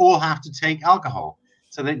 they should all have to take alcohol.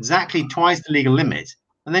 So they're exactly twice the legal limit,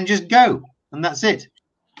 and then just go, and that's it.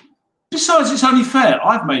 Besides, it's only fair.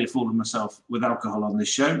 I've made a fool of myself with alcohol on this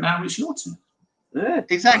show. Now it's your turn. Yeah,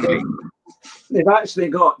 exactly. They've actually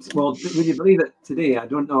got, well, would you believe it, today I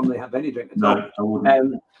don't normally have any drink at all. No, I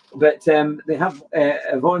wouldn't. But they have,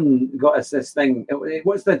 Yvonne got us this thing.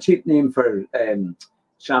 What's the cheap name for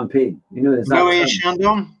champagne? You know, Moët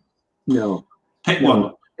Chandon? No. Pick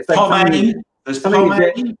one. It's like Pomade. There's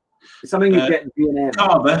pomade. Something you get in B&M.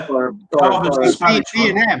 Carver. Or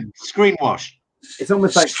B&M. Screen wash. It's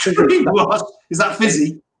almost like screen wash. Is that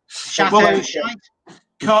fizzy? Chateau Shite?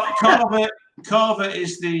 Carver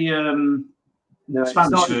is the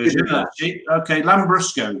Spanish version. Okay,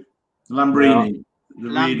 Lambrusco. Lambrini.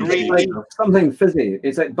 No. Something fizzy.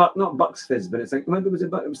 It's like not Bucks Fizz, but it's like maybe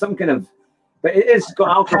it was some kind of. But it is got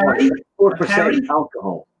alcohol. 4%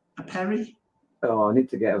 alcohol. A Perry? Oh, I need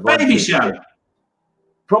to get a Baby Sham.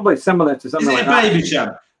 Probably similar to something like that. Baby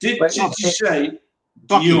Sham? Did you say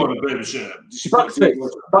you want a Baby Sham?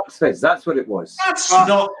 Bucks Fizz. That's what it was. That's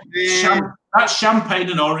not that's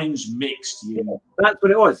champagne and orange mixed. That's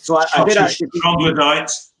what it was. So I did actually.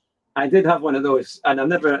 Troglodytes. I did have one of those, and I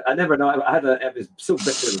never know. It was so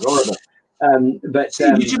bitter, it was horrible.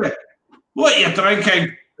 What are you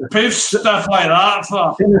drinking? Poof stuff like that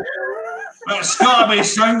for. It's got to be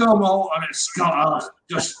single malt, and it's got to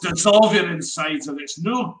just dissolve your insides, and it's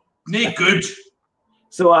no good.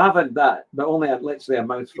 So I haven't that, but only literally a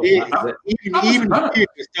mouthful. Even if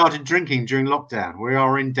you started drinking during lockdown, we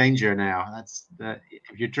are in danger now. That's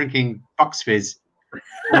if you're drinking Bucks Fizz,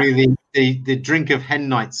 the drink of hen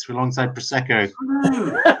nights alongside Prosecco.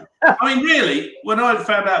 I mean, really, when I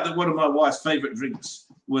found out that one of my wife's favourite drinks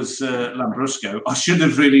was Lambrusco, I should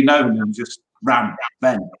have really known and just ran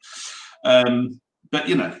then. But,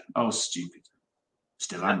 you know, I was stupid.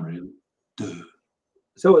 Still am, really. Duh.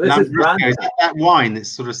 So this is that wine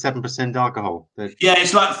that's sort of 7% alcohol. Yeah,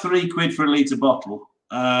 it's like £3 for a litre bottle.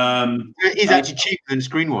 It is actually cheaper than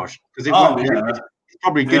screen wash. Because it's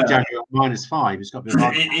probably good down here at -5. It's got to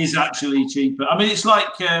be It is actually cheaper. I mean, it's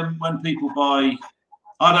like when people buy...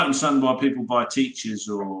 I don't understand why people buy teachers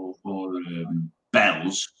or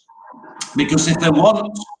bells, because if they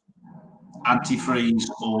want antifreeze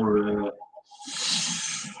or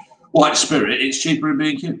white spirit, it's cheaper in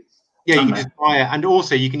B&Q. Yeah, you can just buy it, and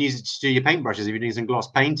also you can use it to do your paintbrushes. If you're doing some gloss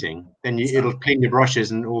painting, then it'll clean your brushes,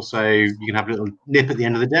 and also you can have a little nip at the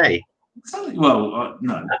end of the day. Well,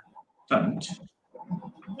 no, don't.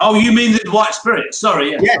 Oh, you mean the white spirit?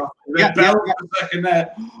 Sorry, yes. Yeah. A second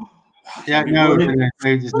there. Yeah, no,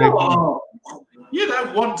 there's no problem. You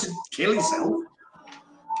don't want to kill yourself.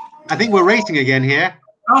 I think we're racing again here.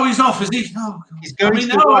 Oh, he's off, is he? Oh, he's going to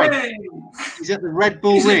the right. Way. He's at the Red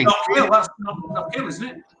Bull Ring. That's not Kill, isn't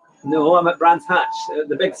it? No, I'm at Brands Hatch.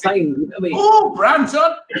 The big sign. Oh, Brands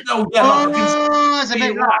on. Oh, yeah, it's a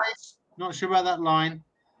bit wide. Not sure about that line.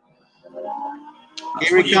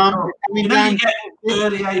 Here we come. You get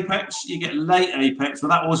early apex, you get late apex, but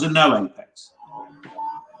that was a no apex.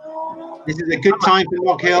 This is a good time for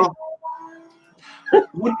Rock Hill. Do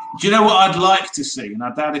you know what I'd like to see? And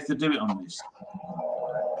I doubt if they do it on this.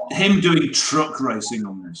 Him doing truck racing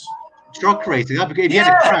on this. Truck racing? If you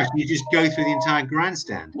had a crash, you just go through the entire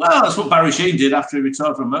grandstand. Well, that's what Barry Sheen did after he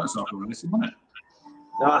retired from motorcycle racing, wasn't it?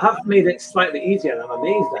 No, I have made it slightly easier, and I'm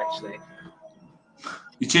amazed, actually.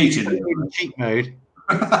 You cheated. In cheat mode.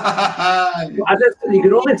 You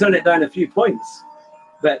can only turn it down a few points,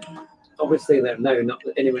 but obviously they're now not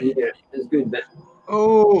anywhere near as good. But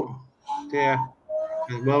oh dear,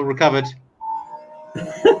 well recovered.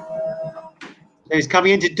 So he's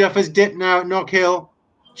coming into Duffer's Dip now at Knock Hill.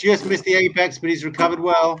 Just missed the apex, but he's recovered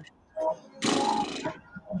well.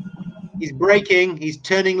 He's braking. He's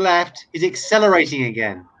turning left. He's accelerating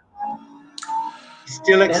again. He's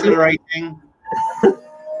still accelerating.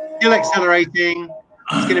 Still accelerating.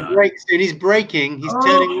 He's going to brake soon. He's braking. He's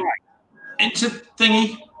turning right. Into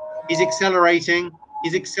thingy. He's accelerating.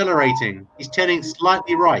 He's accelerating. He's turning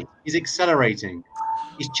slightly right. He's accelerating.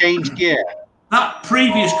 He's changed gear. That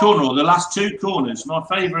previous corner, or the last two corners, my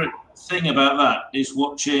favourite thing about that is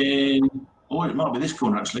watching. Oh, it might be this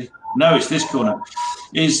corner actually. No, it's this corner.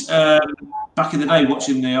 Is back in the day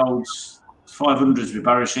watching the old 500s with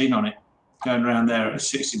Barry Sheen on it, going around there at a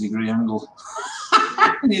 60-degree angle.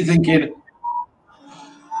 And you're thinking,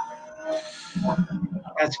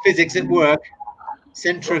 that's physics at work.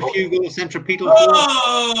 Centrifugal, centripetal force.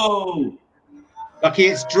 oh! Lucky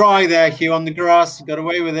it's dry there, Hugh, on the grass. Got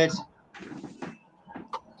away with it.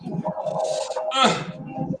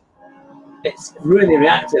 it's really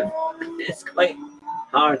reactive. It's quite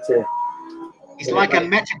hard to. He's like a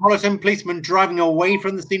metropolitan policeman driving away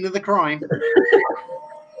from the scene of the crime.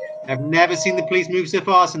 I've never seen the police move so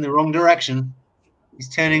fast in the wrong direction. He's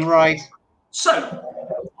turning right. So,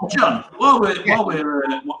 John, while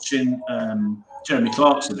we're watching Jeremy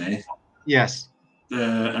Clarkson here, yes,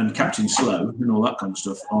 and Captain Slow and all that kind of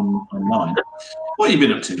stuff online, what have you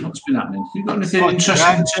been up to? What's been happening? You got anything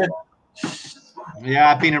interesting to?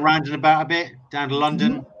 Yeah, I've been around and about a bit, down to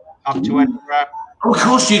London, up to Edinburgh. Of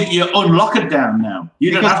course, you're unlocked down now.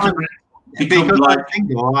 You don't have to become like.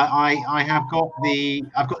 I have got the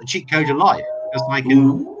cheat code of life because I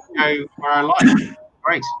can go where I like.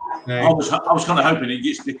 Great. I was kind of hoping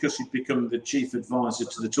it's because you'd become the chief advisor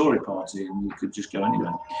to the Tory party and you could just go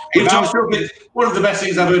anywhere. One of the best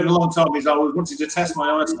things I've heard in a long time is I wanted to test my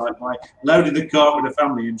eyesight by loading the car with a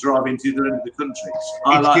family and driving to the other end of the country.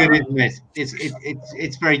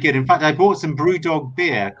 It's very good. In fact, I bought some Brewdog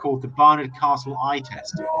beer called the Barnard Castle Eye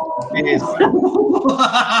Test. It is.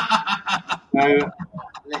 So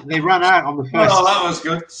they ran out on the first. Oh, that was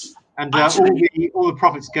good. And all the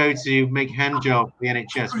profits go to make hand job for the NHS.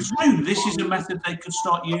 I presume this is a method they could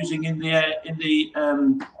start using in the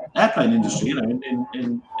airplane industry. You know,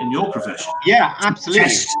 in your profession. Yeah, absolutely.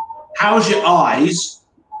 Test. How's your eyes?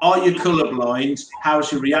 Are you colourblind? How's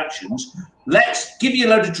your reactions? Let's give you a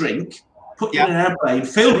load of drink, put you in an airplane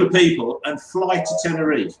filled with people, and fly to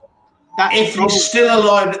Tenerife. If you're still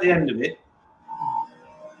alive at the end of it.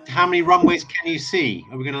 How many runways can you see?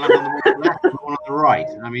 Are we going to land on the one on the left or the one on the right?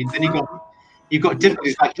 I mean, then you've got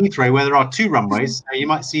difficulties like Heathrow where there are 2 runways. So you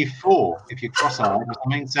might see 4 if you're cross-eyed or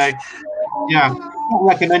something. So, yeah, not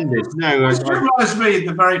recommended. No. It reminds me of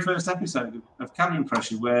the very first episode of Cabin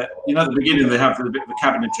Pressure where, you know, at the beginning they have a bit of a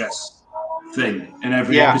cabin address thing in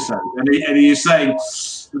every episode. And he is saying,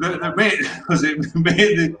 the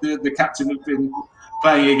captain have been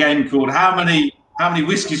playing a game called How Many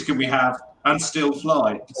Whiskies Can We Have and Still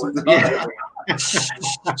Fly?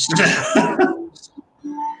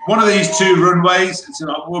 One of these 2 runways,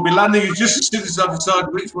 we'll be landing just as soon as I decide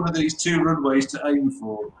which one of these 2 runways to aim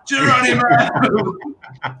for. Geronimo!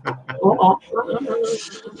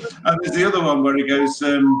 And there's the other one where he goes,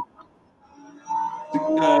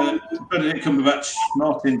 Benedict Cumberbatch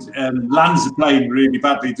Martin lands the plane really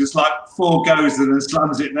badly, just like 4 goes and then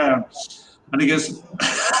slams it down. And he goes,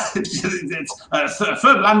 a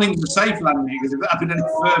firm landing is a safe landing. He goes, if that had been any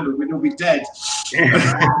firmer, we'd all be dead.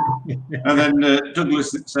 And then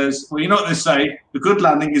Douglas says, well, you know what they say, a good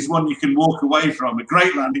landing is one you can walk away from. A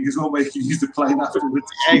great landing is one where you can use the plane afterwards.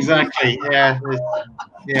 Exactly, yeah.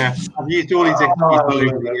 Yeah, I've used all these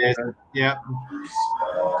excuses over the years. Yeah.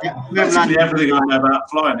 Basically everything I know about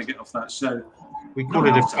flying to get off that show. We call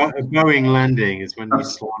it a Boeing landing, is when you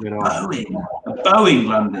slam it off. A Boeing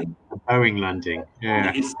landing? A Boeing landing,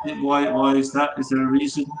 yeah. Why is that? Is there a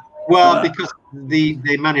reason? Well, because the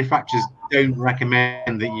manufacturers don't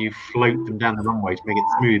recommend that you float them down the runway to make it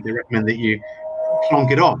smooth. They recommend that you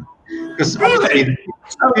plonk it on. Because really?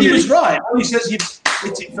 He was right. He says you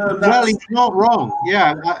hit it firm. Well, he's not wrong.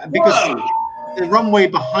 Yeah, because the runway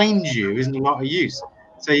behind you isn't a lot of use.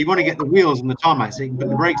 So you want to get the wheels on the tarmac so you can put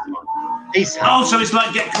the brakes on. Oh, so it's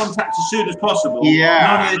like get contact as soon as possible.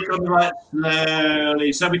 Yeah. Like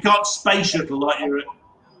slowly. So we can't space shuttle like you're at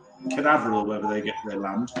Canaveral or wherever they get their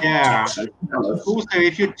land. Yeah. Also,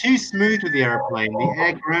 if you're too smooth with the aeroplane, the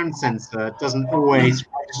air ground sensor doesn't always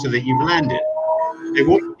register that you've landed. So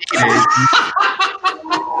what you need is,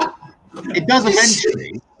 it does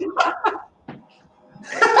eventually.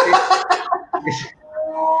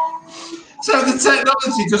 So the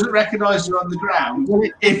technology doesn't recognise you're on the ground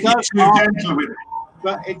if you're too gentle with it.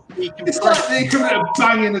 But it's like the equivalent of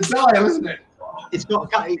banging a dial, isn't it? It's got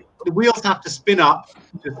the wheels have to spin up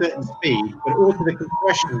to a certain speed, but also the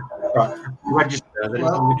compression structure to register that it's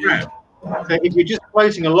on the ground. So if you're just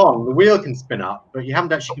floating along, the wheel can spin up, but you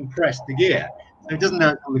haven't actually compressed the gear, so it doesn't know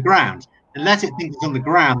it's on the ground. Unless it thinks it's on the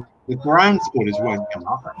ground, the ground spoilers won't come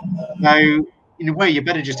up. So in a way, you're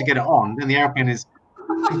better just to get it on. Then the airplane is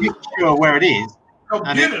sure where it is.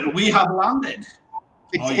 We have landed.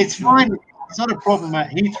 It's fine. It's not a problem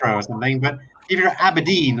at Heathrow or something, but if you're at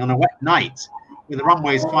Aberdeen on a wet night where the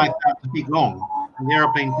runway is 5,000 feet long and the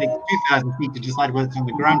aeroplane takes 2,000 feet to decide whether it's on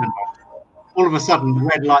the ground or not, all of a sudden the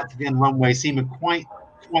red lights at the end of the runway seem quite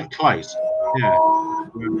close. Yeah.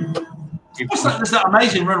 There's that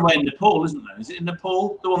amazing runway in Nepal, isn't there? Is it in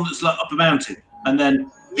Nepal? The one that's like up a mountain and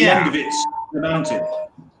then the end of it's the mountain.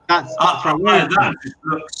 That's right. That just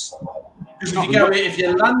looks. Because if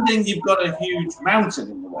you're landing, you've got a huge mountain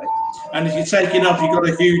in the way, and if you're taking off, you've got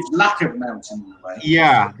a huge lack of mountain in the way.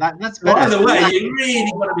 Yeah, that's better. By the way, you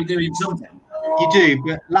really got to be doing something. You do,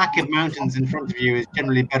 but lack of mountains in front of you is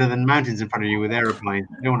generally better than mountains in front of you with aeroplanes.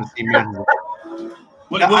 You don't want to see mountains.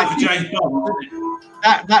 Well, it worked for James Bond, didn't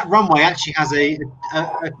it? That runway actually has a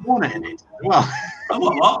corner in it as well.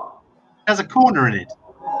 What? It has a corner in it.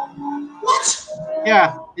 What?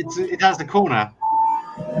 Yeah, it has the corner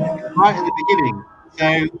right at the beginning.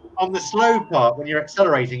 So on the slow part, when you're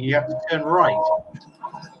accelerating, you have to turn right.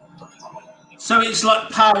 So it's like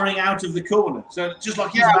powering out of the corner. So just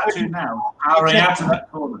like he's about to now, powering out of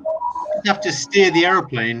that corner. You have to steer the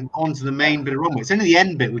aeroplane onto the main bit of runway. It's only the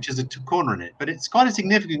end bit which has a corner in it, but it's quite a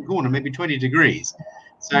significant corner, maybe 20 degrees.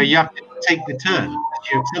 So you have to take the turn as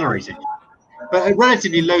you're accelerating. But at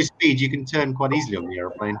relatively low speed, you can turn quite easily on the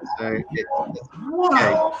aeroplane. So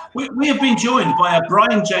wow. We have been joined by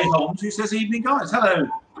Brian J. Holmes, who says, "Evening, guys." Hello,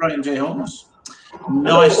 Brian J. Holmes.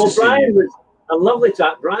 Nice to see Brian you. Was a lovely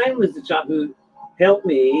chap. Brian was the chap who helped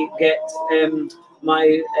me get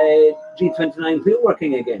my G29 wheel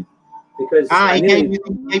working again. Because he gave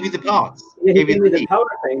you the parts. He gave me the power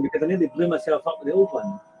thing because I nearly blew myself up with the old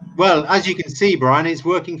one. Well, as you can see, Brian, it's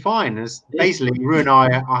working fine. As basically, Ru and I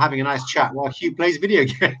are having a nice chat while Hugh plays video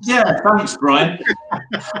games. Yeah, thanks, Brian.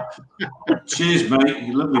 Cheers, mate.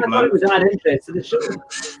 You lovely bloke. It was an interest to the show.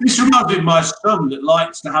 This reminds me of my son that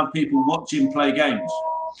likes to have people watch him play games.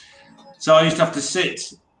 So I used to have to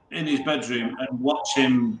sit in his bedroom and watch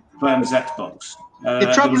him play on his Xbox.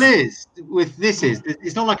 The trouble is with this is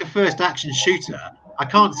it's not like a first action shooter. I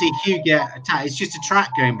can't see Hugh get attacked. It's just a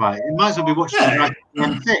track going by. It might as well be watching the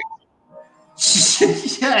M6.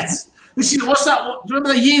 Yes. What's that? Remember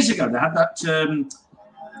that years ago they had that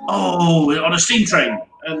on a steam train.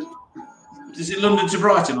 And is it London to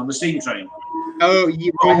Brighton on the steam train? Oh,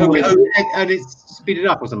 and it's speeded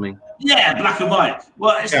up or something. Yeah, black and white.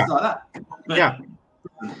 Well, it's like that. But, yeah.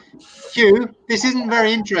 Hugh, this isn't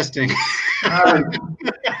very interesting.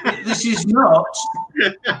 This is not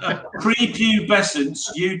a prepubescent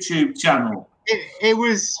YouTube channel. It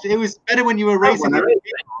was better when you were racing.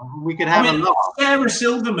 We could have a lot. Sarah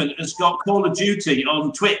Silverman has got Call of Duty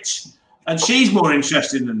on Twitch, and she's more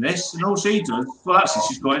interested than this. And all she does, well, actually,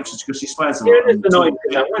 she's quite interested because she swears a lot.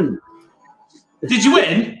 Did you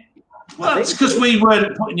win? Well, it's because we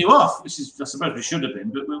weren't putting you off, which is, I suppose we should have been,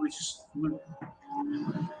 but we just.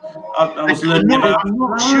 I was learning about. I'm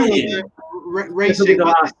not sure. Racing. The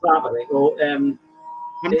last part of it. Well, I'm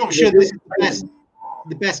not sure this is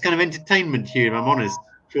the best kind of entertainment here, if I'm honest,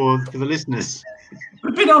 for the listeners.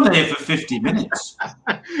 We've been on here for 50 minutes.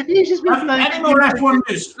 He's just been any more F1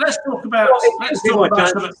 news? Let's talk about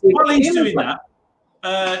something. While he's doing that,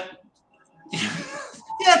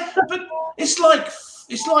 yeah, but it's like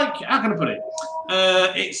how can I put it?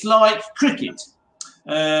 It's like cricket.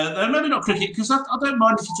 Maybe not cricket, because I don't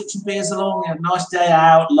mind if you took some beers along, you had a nice day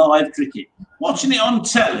out, live cricket. Watching it on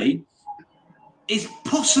telly is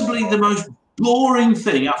possibly the most boring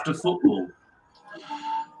thing after football.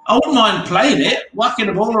 I wouldn't mind playing it, whacking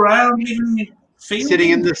the ball around, even sitting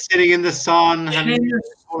in the sun, having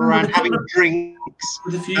drinks,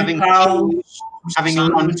 with a few having pals, having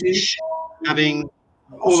lunch, having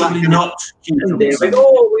all that. And there we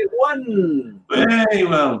go, we won. Very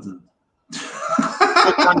well done.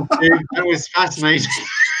 That was fascinating.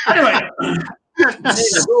 Anyway,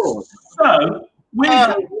 so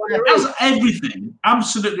as everything,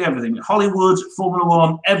 absolutely everything, Hollywood, Formula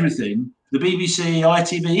One, everything, the BBC,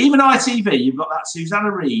 ITV, even ITV, you've got that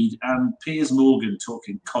Susanna Reid and Piers Morgan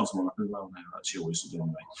talking Cosmo as well now. That's yours to do,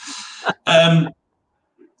 mate.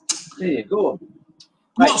 There you go.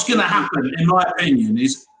 What's going to happen, in my opinion,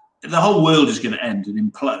 is the whole world is going to end and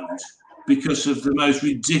implode because of the most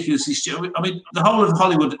ridiculously stupid. I mean, the whole of the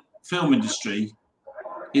Hollywood film industry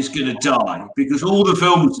is going to die because all the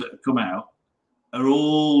films that have come out are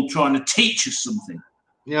all trying to teach us something.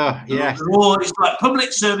 Yeah, yeah. It's like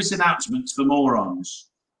public service announcements for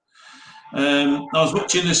morons. I was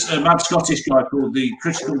watching this mad Scottish guy called the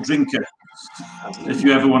Critical Drinker. If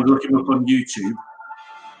you ever want to look him up on YouTube,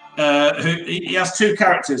 he has two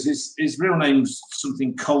characters. His real name's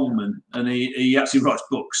something Coleman, and he actually writes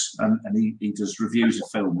books and he does reviews of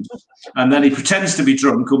films. And then he pretends to be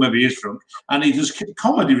drunk, or maybe he is drunk, and he does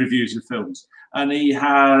comedy reviews of films. And he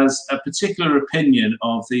has a particular opinion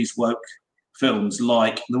of these woke films,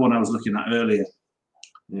 like the one I was looking at earlier.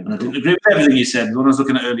 Yeah. And I didn't agree with everything he said. The one I was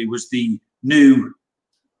looking at earlier was the new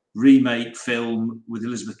remake film with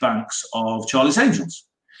Elizabeth Banks of Charlie's Angels,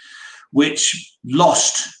 which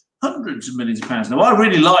lost hundreds of millions of pounds. Now, I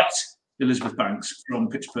really liked Elizabeth Banks from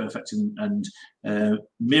Pitch Perfect and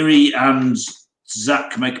Miri and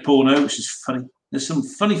Zach Make a Porno, which is funny. There's some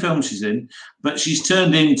funny films she's in, but she's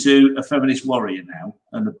turned into a feminist warrior now.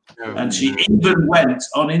 And she even went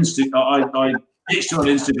on Instagram. I ditched her on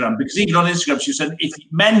Instagram because even on Instagram she said, if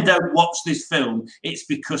men don't watch this film, it's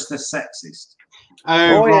because they're sexist.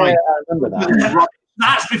 Oh, right. Yeah, I remember that.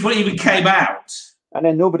 That's before it even came out. And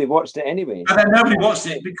then nobody watched it anyway. And then nobody watched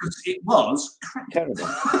it because it was terrible.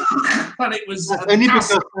 But it was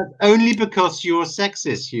only because you're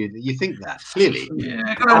sexist. You think that clearly.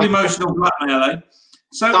 Yeah, got all emotional blackmail. Eh?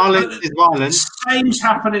 So violence is violence. Change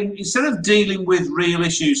happening instead of dealing with real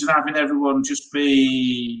issues and having everyone just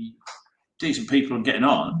be decent people and getting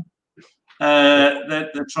on.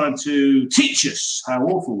 They're trying to teach us how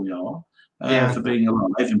awful we are. For being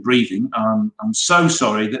alive and breathing. I'm so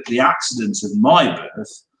sorry that the accident of my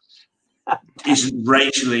birth isn't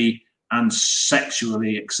racially and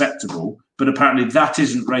sexually acceptable, but apparently that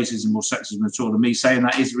isn't racism or sexism at all, and me saying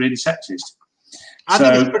that is really sexist. I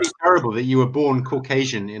think it's pretty terrible that you were born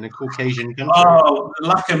Caucasian in a Caucasian country. Oh, the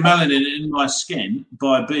lack of melanin in my skin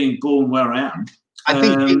by being born where I am. I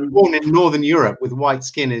think being born in Northern Europe with white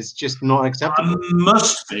skin is just not acceptable. I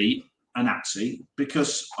must be a Nazi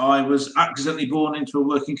because I was accidentally born into a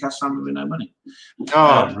working class family with no money.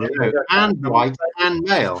 And white and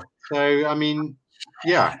male. So I mean,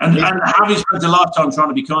 yeah. And having spent a lifetime trying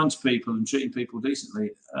to be kind to people and treating people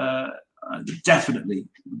decently, definitely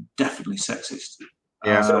sexist.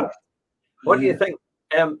 Yeah. So, what do you think?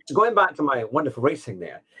 Going back to my wonderful racing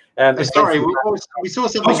there. Sorry, we saw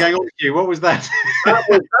something going on with you. What was that?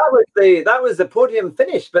 that was the podium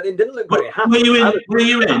finish, but it didn't look very happy. Were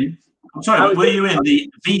you in? I'm sorry, were you in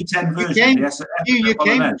the V10 version? You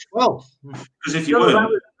came 12th. Because if you were,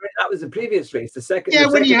 that was the previous race. The second. Yeah,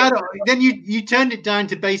 when you had then you turned it down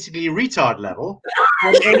to basically retard level.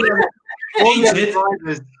 All the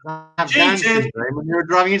drivers have Down syndrome when they were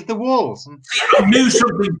driving into the walls. I knew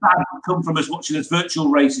something bad would come from us watching those virtual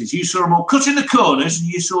races. You saw them all cutting the corners, and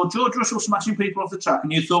you saw George Russell smashing people off the track,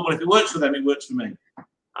 and you thought, well, if it works for them, it works for me.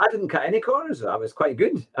 I didn't cut any corners. I was quite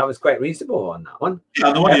good. I was quite reasonable on that one.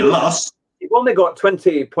 Yeah, the one you lost. You've only got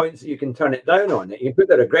 20 points that you can turn it down on. You put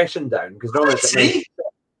the regression down because normally.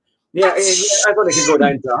 Yeah, I thought it could go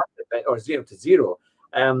down to 100 or 0 to 0.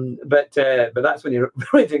 But that's when you're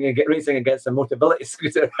racing against a Motability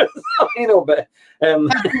scooter, you know. But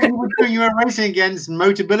you were racing against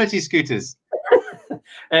Motability scooters.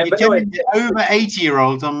 You but over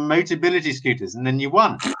 80-year-olds on Motability scooters, and then you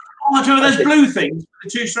won. Oh, do those blue things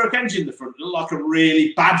with the two-stroke engine in the front look like a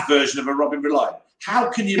really bad version of a Robin Reliant? How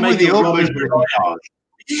can you make a Robin Reliant?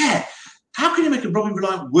 Yeah, how can you make a Robin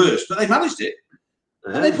Reliant worse? But they managed it,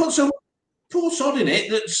 and they put some poor sod in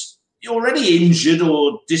it that's already injured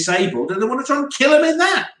or disabled, and they want to try and kill him in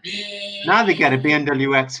that. Now they get a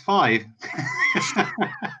BMW X5.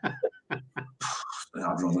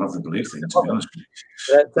 I'd rather have the blue thing, to be honest.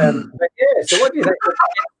 But yeah, so what do you think?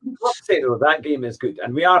 I'll say though, that game is good,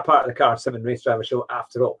 and we are part of the Car 7 Race Driver Show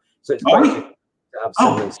after all, so it's quite good to have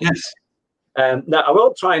some races. Yes. Now I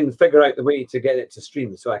will try and figure out the way to get it to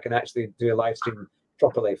stream, so I can actually do a live stream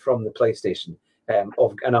properly from the PlayStation. And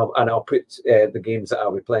I'll put the games that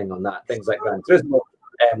I'll be playing on that, things like Gran Turismo,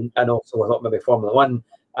 and also I thought maybe Formula One,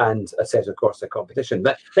 and a set of course of competition.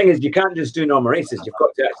 But the thing is, you can't just do normal races. You've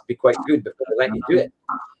got to actually be quite good before they let you do it.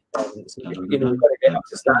 So, you've got to get up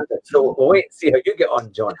to standard. So we'll wait and see how you get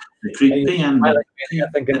on, John. I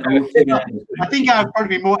think I would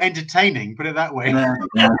probably be more entertaining, put it that way.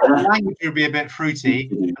 The language would be a bit fruity,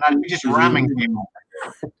 and I'd be just ramming people.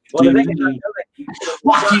 Well, the thing is,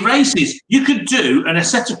 wacky races. You could do an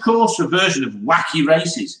Assetto Corsa version of wacky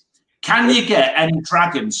races. Can you get any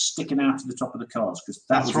dragons sticking out of the top of the cars? Because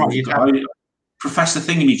that's right. Professor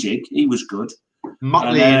Thingamajig, he was good.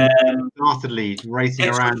 Motley and Arthurly racing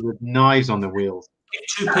around with knives on the wheels. Get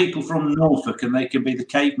two people from Norfolk, and they can be the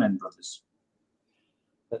Cavemen Brothers.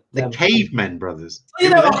 The Cavemen Brothers. You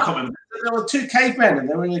know what? There were two cavemen, and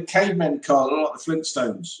they were in a cavemen car, like the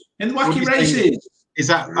Flintstones, in the wacky races. Is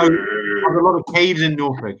that there's a lot of caves in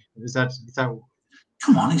Norfolk? Is that?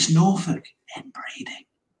 Come on, it's Norfolk. Inbreeding.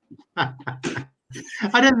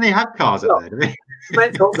 I don't think they have cars up there, do they? No,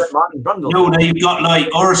 you've got like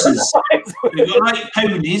horses. You've got like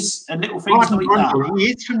ponies and little things Martin like Brundle, that.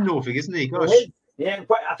 He is from Norfolk, isn't he? Gosh. Yeah,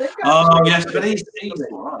 but I think. Yes, but he's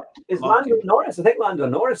all right. Is Lando Norris? I think Lando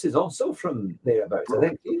Norris is also from thereabouts. I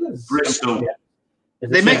think he was Bristol. Yeah.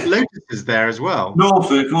 They make Lotuses there as well.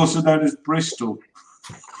 Norfolk, also known as Bristol.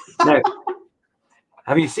 Now,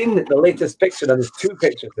 have you seen the latest picture? Now, there's two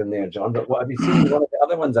pictures in there, John. But what have you seen? One of the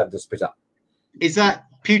other ones I've just put up. Is that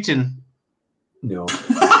Putin? No.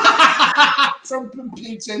 Trump and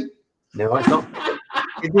Putin. No, it's not.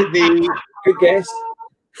 Is it the good guess?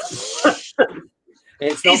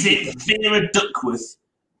 Is it Vera Duckworth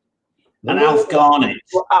and Alf Garnett?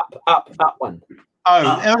 Well, up one.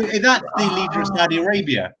 Is that the leader of Saudi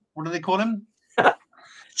Arabia? What do they call him?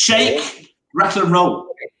 Shake, rattle and roll.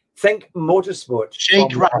 Think motorsport.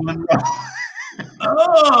 Shake, rattle and roll.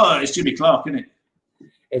 Oh, it's Jimmy Clark, isn't it?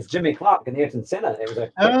 It's Jimmy Clark and Ayrton Senna. It was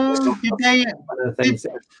did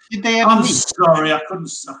they ever I'm meet? sorry, I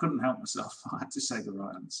couldn't help myself. I had to say the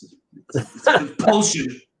right answer. It's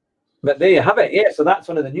compulsion. But there you have it. Yeah, so that's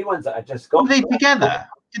one of the new ones that I just got. Were they together?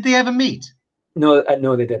 Did they ever meet? No,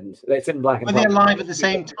 they didn't. It's in black and white. Were they alive at the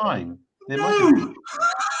same time? No,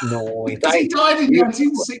 he died. He died in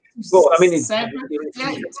 1967. Well, I mean, 68.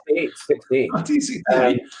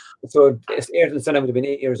 So Ayrton Senna would have been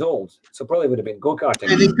 8 years old. So probably would have been go-karting.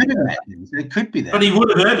 So they could have met him. So it could be there. But he would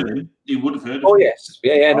have heard of him. Oh, yes.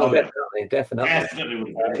 Yeah, no,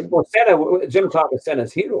 definitely. Well, Senna, Jim Clark was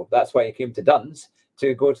Senna's hero. That's why he came to Duns,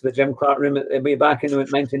 to go to the Jim Clark room way back in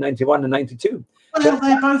 1991 and 92. Well,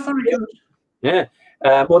 they're both very good. Yeah.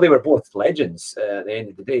 Well, they were both legends at the end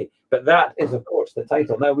of the day. But that is, of course, the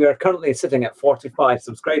title. Now, we are currently sitting at 45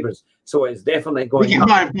 subscribers, so it's definitely going You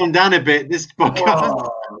might have gone down a bit, this podcast.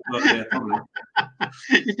 Yeah, probably.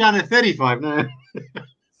 You're down at 35 now.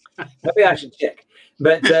 Maybe I should check.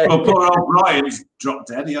 But well, poor old Brian's dropped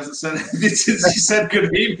dead. He hasn't said anything since he said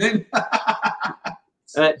good evening.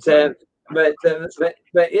 But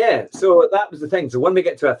yeah, so that was the thing. So when we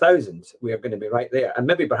get to 1,000, we are going to be right there. And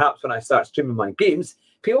maybe perhaps when I start streaming my games,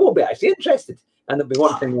 people will be actually interested. And there'll be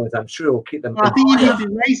one thing was I'm sure we'll keep them. Well, I think you need to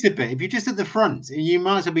race a bit. If you're just at the front, you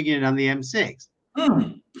might as well be going down the M6.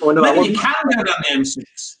 Oh, no, maybe you can go down the M6.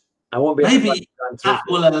 I won't be. Maybe that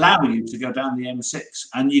will allow you to go down the M6,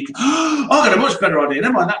 and you can. Oh, I got a much better idea.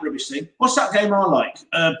 Never mind that rubbish thing. What's that game I like?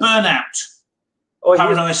 Burnout.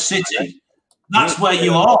 Paradise City. That's where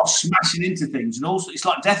you are smashing into things, and also it's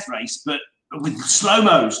like Death Race, but with slow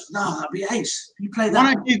mos. No, that'd be ace. Can you play that?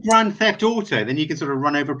 Why don't you do Grand Theft Auto? Then you can sort of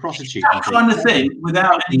run over prostitutes. That kind of thing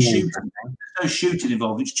without any shooting. There's no shooting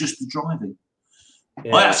involved. It's just the driving.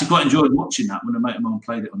 Yeah. I actually quite enjoyed watching that when a mate of mine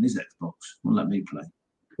played it on his Xbox. Won't let me play.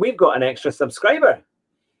 We've got an extra subscriber.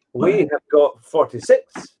 We have got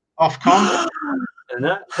 46. Ofcom. And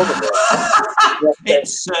that probably.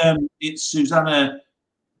 It's Susanna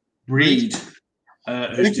Reid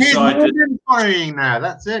who's It's decided. following now.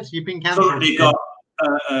 That's it. You've been cancelled. Currently got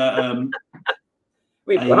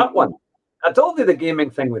We've got one. I told you the gaming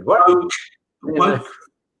thing would work. woke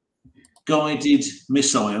guided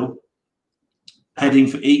missile heading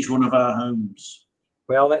for each one of our homes.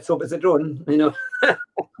 Well, let's hope it's a drone.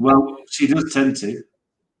 Well, she does tend to.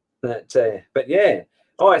 But yeah.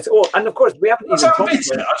 And of course we haven't even talked about. I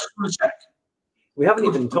just want to check. We haven't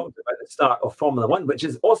even talked about the start of Formula One, which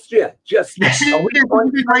is Austria. Just You've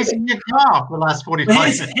been racing your car for the last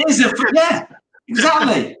 45 minutes. Yeah,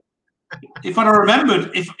 exactly. If I'd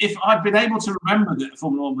remembered, if I'd been able to remember that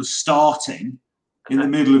Formula One was starting in the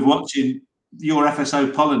middle of watching your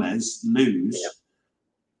FSO Polonaise lose,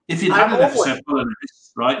 if you'd had an FSO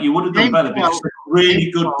Polonaise, right, you would have done better because there were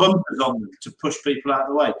really good bumpers on them to push people out of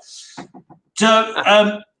the way. So,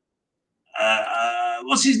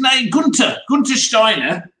 what's his name? Gunter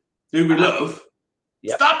Steiner, who we love.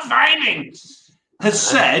 Yep. Stop fighting. Has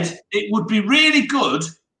said it would be really good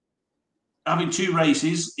having 2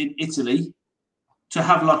 races in Italy to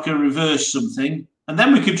have like a reverse something, and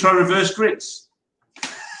then we could try reverse grids.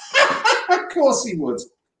 Of course he would.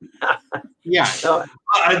 Yeah.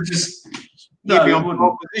 I just he'd be on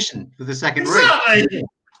pole position for the second race.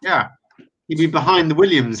 Yeah. He'd be behind the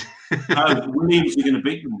Williams. Williams are going to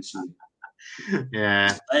beat them this year.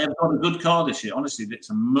 Yeah. They have got a good car this year. Honestly, it's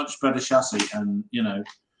a much better chassis, and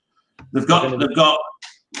they've got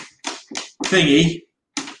thingy.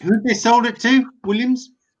 Who have they sold it to?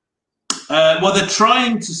 Williams? Well, they're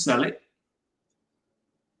trying to sell it.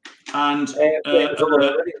 And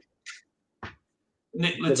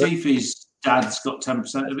Nick Latifi's dad's got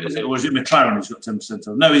 10% of it, is it? Or is it McLaren who's got 10%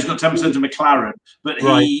 of it? No, he's got 10% of McLaren, but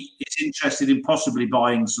he is interested in possibly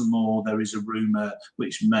buying some more. There is a rumour,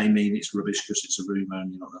 which may mean it's rubbish because it's a rumour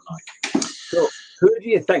and you're not going to like it. So, who do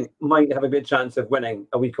you think might have a good chance of winning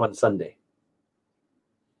a week on Sunday?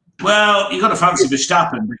 Well, you've got to fancy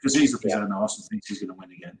Verstappen because he's up his own arse and thinks he's going to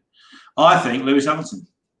win again. I think Lewis Hamilton,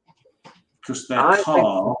 because their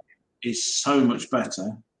car is so much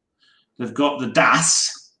better. They've got the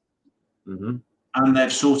DAS, and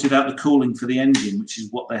they've sorted out the cooling for the engine, which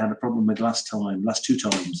is what they had a problem with last 2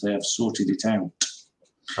 times. They have sorted it out.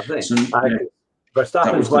 Have they? So,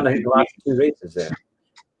 Verstappen's won the last 2 races there.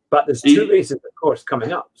 But there's 2 races, of course,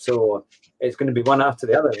 coming up. So it's going to be one after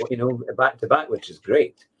the other, back to back, which is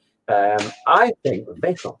great. I think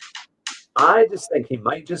Vettel, I just think he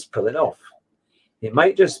might just pull it off. He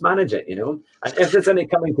might just manage it, And if there's any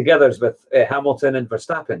coming togethers with Hamilton and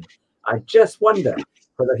Verstappen, I just wonder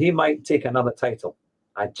whether he might take another title.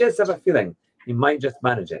 I just have a feeling he might just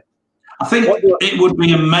manage it. I think it would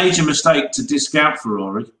be a major mistake to discount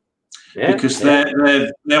Ferrari because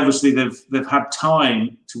they've had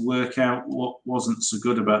time to work out what wasn't so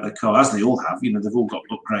good about their car, as they all have. They've all got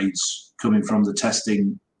upgrades coming from the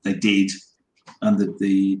testing they did and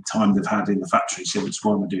the time they've had in the factory. So that's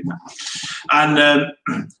why we're doing that. And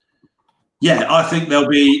I think they'll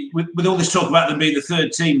be with all this talk about them being the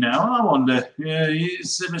 3rd team now. I wonder,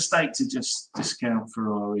 it's a mistake to just discount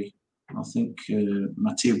Ferrari. I think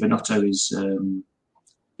Matteo Binotto is a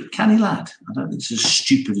canny lad. I don't think it's as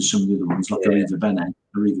stupid as some of the other ones, like Arriva Bene.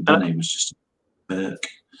 Arriva Bene was just a Burke.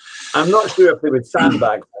 I'm not sure if they would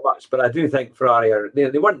sandbag so much, but I do think Ferrari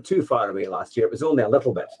they weren't too far away last year. It was only a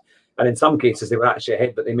little bit. And in some cases, they were actually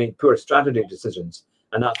ahead, but they made poor strategy decisions.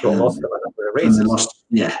 And that's what lost them a number of races.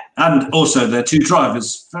 And also their 2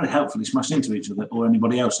 drivers very helpfully smashed into each other or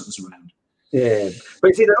anybody else that was around. Yeah. But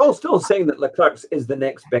you see, they're all still saying that Leclerc's is the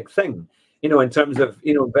next big thing, in terms of,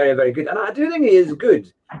 very, very good. And I do think he is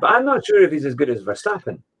good, but I'm not sure if he's as good as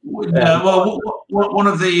Verstappen. One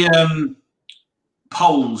of the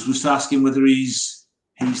polls was to ask him whether he's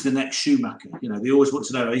the next Schumacher. They always want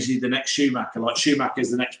to know, is he the next Schumacher? Like Schumacher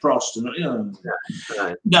is the next Prost. And,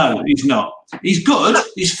 No, he's not. He's good.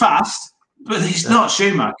 He's fast, but he's not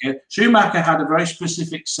Schumacher. Schumacher had a very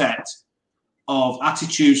specific set of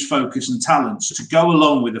attitudes, focus, and talents to go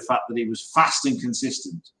along with the fact that he was fast and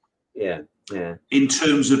consistent. Yeah. In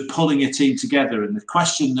terms of pulling a team together, and the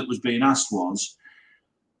question that was being asked was,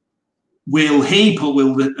 will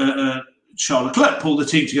Charles Leclerc pull the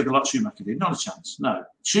team together like Schumacher did? Not a chance. No.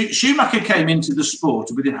 Schumacher came into the sport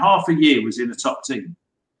and within half a year was in a top team.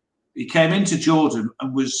 He came into Jordan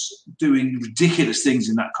and was doing ridiculous things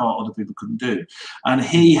in that car other people couldn't do. And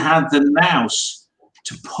he had the nous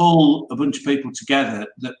to pull a bunch of people together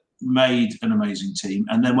that made an amazing team.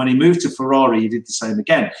 And then when he moved to Ferrari, he did the same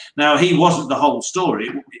again. Now, he wasn't the whole story.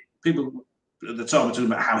 People at the time we're talking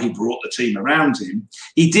about how he brought the team around him.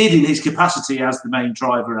 He did in his capacity as the main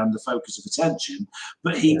driver and the focus of attention,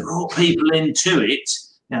 but he brought people into it.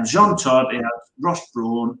 You know, Jean Todt, he had Ross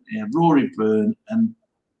Brawn, he had Rory Byrne, and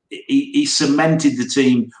he cemented the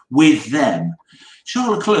team with them.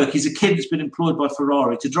 Charles Leclerc is a kid that's been employed by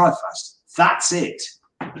Ferrari to drive fast. That's it.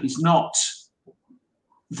 He's not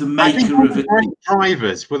the maker of it. Great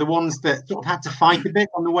drivers were the ones that sort of had to fight a bit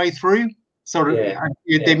on the way through.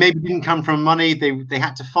 They maybe didn't come from money. They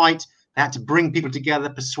had to fight. They had to bring people together,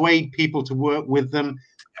 persuade people to work with them,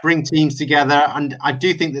 bring teams together. And I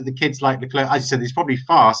do think that the kids like Leclerc, as you said, he's probably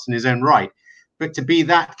fast in his own right, but to be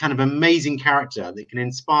that kind of amazing character that can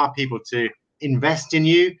inspire people to invest in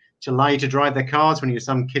you, to allow you to drive their cars when you're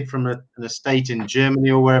some kid from an estate in Germany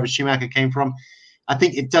or wherever Schumacher came from, I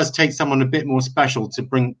think it does take someone a bit more special to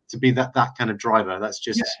be that kind of driver. That's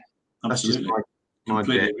just my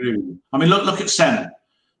bit. I mean, look at Senna,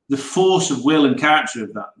 the force of will and character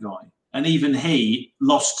of that guy, and even he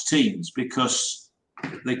lost teams because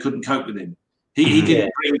they couldn't cope with him. He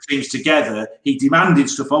didn't bring teams together. He demanded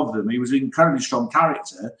stuff of them. He was an incredibly strong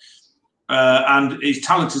character, and his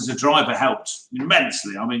talent as a driver helped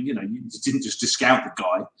immensely. I mean, you didn't just discount the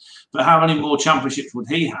guy, but how many more championships would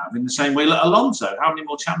he have? In the same way, like Alonso, how many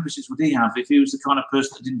more championships would he have if he was the kind of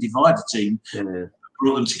person that didn't divide a team,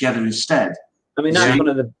 brought them together instead? I mean, that's one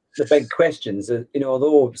of the big questions.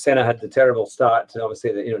 Although Senna had the terrible start,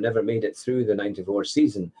 obviously, that never made it through the '94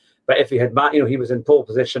 season. But if he had, he was in pole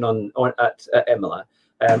position at Imola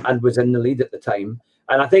and was in the lead at the time.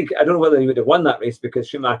 And I don't know whether he would have won that race because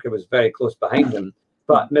Schumacher was very close behind him.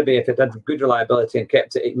 But maybe if it had good reliability and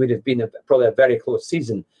kept it, it would have been probably a very close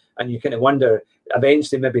season. And you kind of wonder,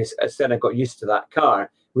 eventually, maybe as Senna got used to that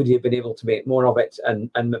car, would he have been able to make more of it and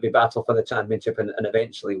maybe battle for the championship and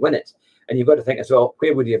eventually win it? And you've got to think as well,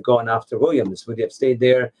 where would he have gone after Williams? Would he have stayed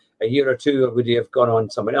there a year or two, or would he have gone on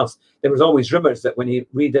somewhere else? There was always rumours that when he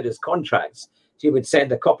redid his contracts, he would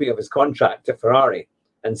send a copy of his contract to Ferrari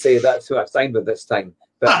and say, that's who I've signed with this time.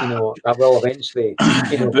 But, I will eventually,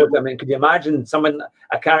 I mean, could you imagine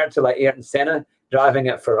a character like Ayrton Senna driving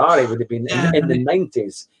at Ferrari would have been in the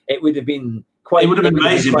 90s? It would have been quite... It would have been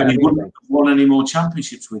amazing, but he wouldn't have won any more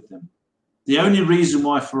championships with them. The only reason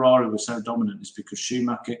why Ferrari was so dominant is because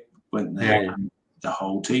Schumacher went there and the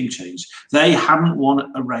whole team changed. They hadn't won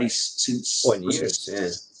a race since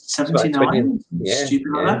 79,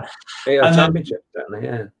 stupid like that. And championship,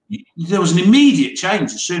 there was an immediate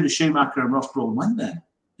change as soon as Schumacher and Ross Brawn went there.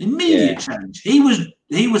 Immediate change. He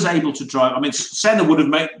was able to drive. I mean, Senna would have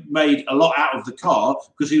made a lot out of the car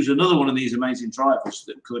because he was another one of these amazing drivers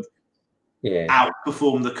that could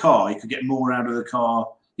outperform the car. He could get more out of the car.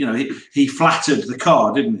 He flattered the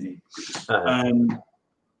car, didn't he?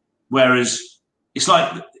 Whereas it's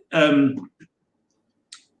like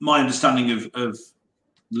my understanding of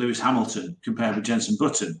Lewis Hamilton compared with Jenson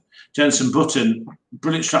Button. Jenson Button,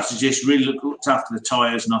 brilliant strategist, really looked after the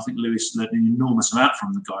tyres, and I think Lewis learned an enormous amount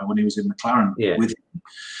from the guy when he was in McLaren with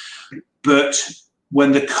him. But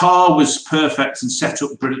when the car was perfect and set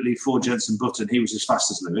up brilliantly for Jenson Button, he was as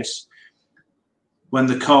fast as Lewis. When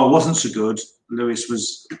the car wasn't so good, Lewis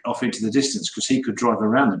was off into the distance because he could drive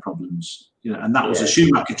around the problems. And that was a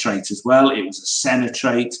Schumacher trait as well. It was a Senna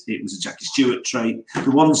trait. It was a Jackie Stewart trait.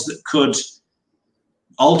 The ones that could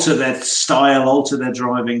alter their style, alter their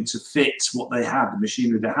driving to fit what they had, the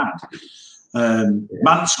machinery they had.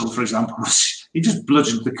 Mansell, for example, he just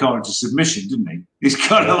bludgeoned the car into submission, didn't he? He's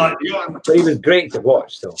kind of like... But he was great to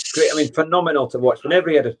watch, though. Great, I mean, phenomenal to watch. Whenever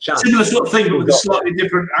he had a chance... Similar sort of thing, but with a slightly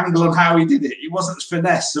different angle on how he did it. It wasn't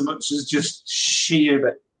finesse so much as just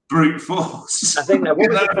sheer brute force. I think that what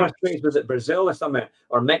was the first race? Was it Brazil or somewhere?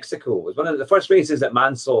 Or Mexico? It was one of the first races that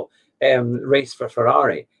Mansell raced for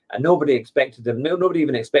Ferrari. And nobody expected them. Nobody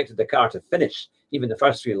even expected the car to finish. Even the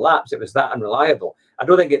first few laps, it was that unreliable. I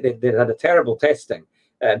don't think they had a terrible testing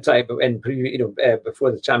time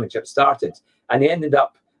before the championship started. And he ended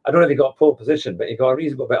up. I don't know if he got pole position, but he got a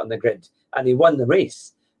reasonable bit on the grid, and he won the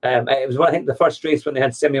race. It was I think the first race when they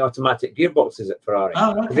had semi-automatic gearboxes at Ferrari.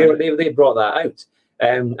 Oh, okay. They brought that out,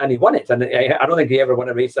 and he won it. And I don't think he ever won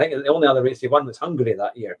a race. I think the only other race he won was Hungary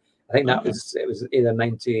that year. I think it was either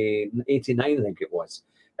 1989, I think it was.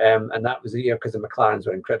 And that was the year because the McLarens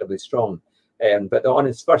were incredibly strong. But on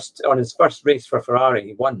his first race for Ferrari,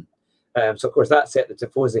 he won. So of course that set the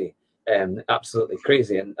Tifosi absolutely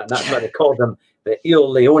crazy, and that's why they called him the Il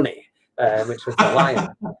Leone, which was the lion.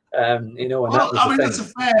 And that's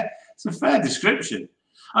a fair description.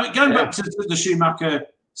 I mean, going back to the Schumacher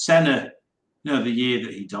Senna, the year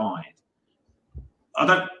that he died.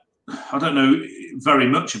 I don't know very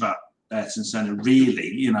much about Ayrton Senna,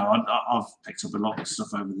 really. I've picked up a lot of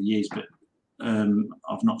stuff over the years, but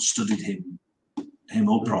I've not studied him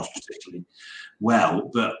or Prost particularly well,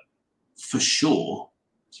 but for sure,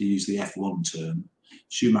 to use the F1 term,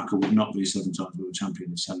 Schumacher would not be 7-time world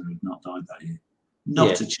champion if Senna had not died that year.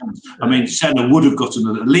 Not a chance. I mean, Senna would have gotten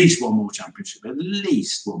at least one more championship, at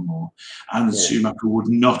least one more, and Schumacher would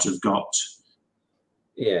not have got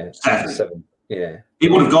 7. Yeah, he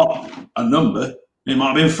would have got a number. It might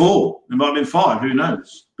have been 4. It might have been 5. Who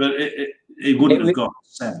knows? But he wouldn't have got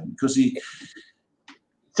 7 because he.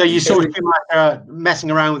 So you saw Schumacher messing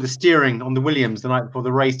around with the steering on the Williams the night before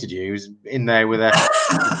the race, did you? He was in there with a...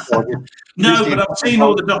 No, but I've seen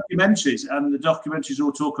all the documentaries, and the documentaries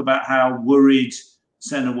all talk about how worried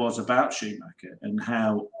Senna was about Schumacher and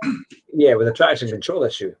how... with the traction control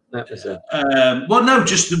issue. That was well, no,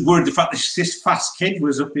 just the word, the fact that this fast kid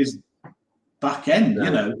was up his back end,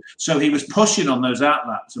 you know. So he was pushing on those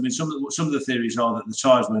outlaps. I mean, some of the theories are that the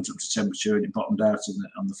tyres went up to temperature and it bottomed out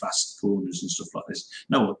on the fast corners and stuff like this.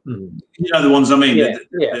 No, you know the ones I mean.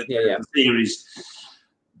 The theories.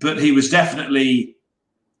 But he was definitely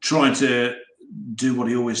trying to do what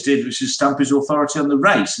he always did, which is stamp his authority on the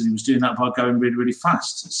race, and he was doing that by going really, really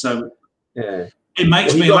fast. So it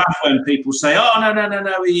makes me laugh when people say, "Oh,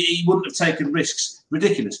 no, he wouldn't have taken risks."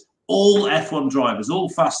 Ridiculous. All F1 drivers, all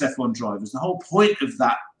fast F1 drivers, the whole point of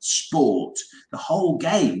that sport, the whole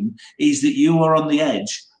game, is that you are on the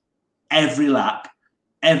edge every lap,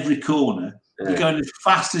 every corner. You're going as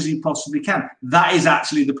fast as you possibly can. That is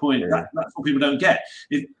actually the point. That's what people don't get.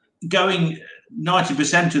 Going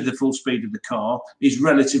 90% of the full speed of the car is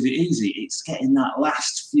relatively easy. It's getting that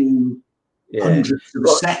last few hundredths of a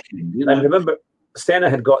second. You know? And remember, Senna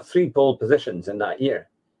had got 3 pole positions in that year.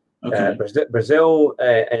 Okay. Brazil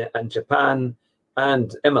and Japan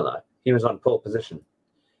and Imola, he was on pole position.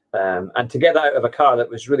 And to get out of a car that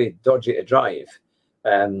was really dodgy to drive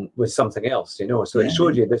was something else, you know. So it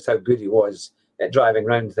showed you just how good he was at driving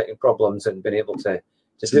around, taking problems and being able to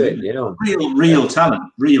do it, you know. Real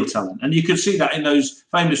talent. And you could see that in those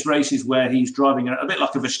famous races where he's driving a bit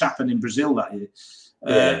like a Verstappen in Brazil that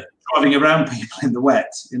year, driving around people in the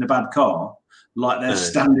wet in a bad car. Like they're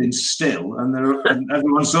standing still, and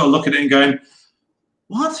everyone's sort of looking at it and going,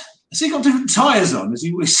 "What? Has he got different tyres on? Is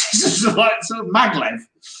he sort of maglev?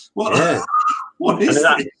 What? What is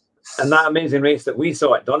this?" And that amazing race that we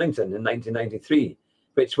saw at Donington in 1993,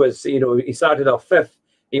 which was, you know, he started off 5th,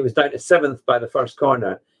 he was down to 7th by the first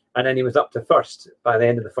corner, and then he was up to 1st by the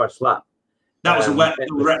end of the first lap. That was a wet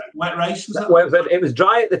race. It was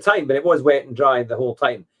dry at the time, but it was wet and dry the whole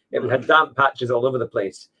time. It had damp patches all over the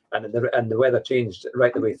place. And the weather changed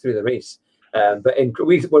right the way through the race. But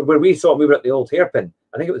where we saw him, we were at the old hairpin.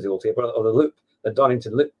 I think it was the old hairpin or the loop, the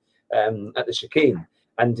Donington loop, at the chicane.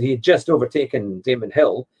 And he had just overtaken Damon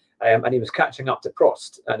Hill, and he was catching up to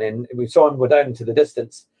Prost. And then we saw him go down into the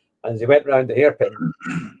distance. And as he went round the hairpin,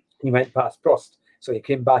 he went past Prost. So he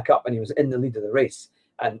came back up and he was in the lead of the race.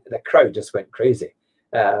 And the crowd just went crazy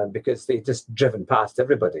because they just driven past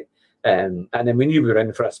everybody. And then we knew we were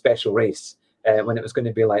in for a special race. When it was going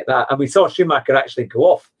to be like that. And we saw Schumacher actually go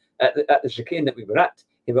off at the chicane that we were at.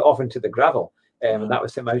 He went off into the gravel, and that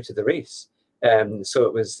was him out of the race. So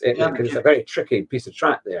it was a very tricky piece of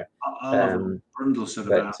track there. Brundle said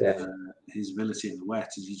about his ability in the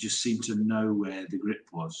wet is he just seemed to know where the grip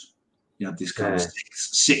was. He had this kind of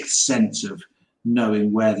sixth sense of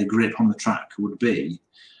knowing where the grip on the track would be.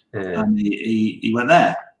 And he went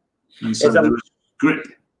there. And so there was grip.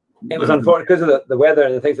 It was unfortunate because of the weather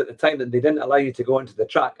and the things at the time that they didn't allow you to go into the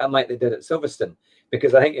track, unlike they did at Silverstone.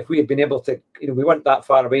 Because I think if we had been able to, you know, we weren't that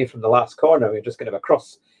far away from the last corner, we were just kind of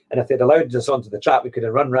across. And if they'd allowed us onto the track, we could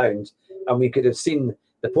have run round and we could have seen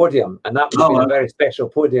the podium. And that would have been a very special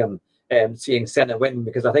podium, seeing Senna win,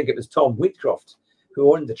 because I think it was Tom Wheatcroft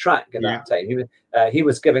who owned the track at that time. He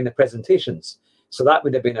was giving the presentations. So that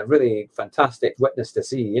would have been a really fantastic witness to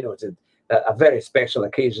see, you know, a very special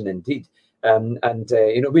occasion indeed.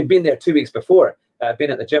 You know, we'd been there 2 weeks before, been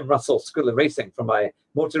at the Jim Russell School of Racing for my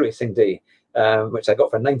motor racing day, which I got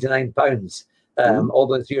for £99 all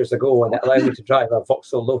those years ago, and it allowed me to drive a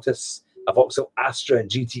Vauxhall Lotus, a Vauxhall Astra and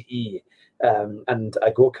GTE, and a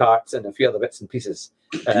go-kart and a few other bits and pieces.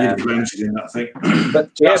 Engine in that thing. But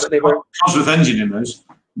they were Cosworth engine in those.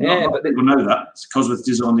 Yeah, but people know that Cosworth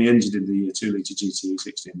is on the engine in the 2-litre GTE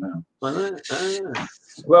 16 now.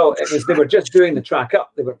 Well, they were just doing the track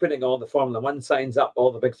up. They were putting all the Formula One signs up. All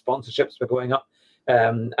the big sponsorships were going up.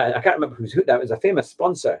 I can't remember who that was. A famous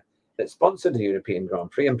sponsor that sponsored the European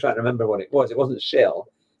Grand Prix. I'm trying to remember what it was. It wasn't Shell.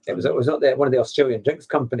 It was not one of the Australian drinks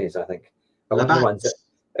companies, I think. One of the ones.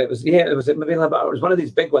 It was maybe Labatt. It was one of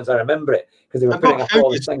these big ones. I remember it because they were putting up all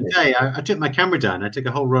the things. I took my camera down. I took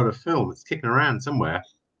a whole roll of film. It's kicking around somewhere.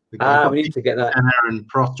 We need to get that. And Aaron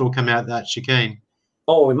Prost will come out that chicane.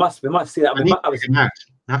 Oh, we must see that. We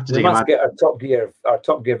must get our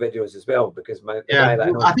Top Gear videos as well, because the guy that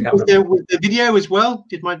I think was the video as well.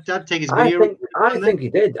 Did my dad take his video? I think he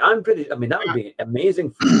did. That would be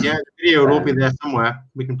amazing. Yeah, the video will all be there somewhere.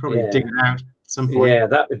 We can probably dig it out at some point. Yeah,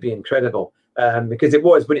 that would be incredible. Because it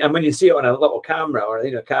was when you see it on a little camera, or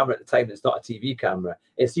camera at the time that's not a TV camera,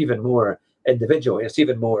 it's even more individual. It's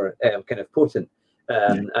even more kind of potent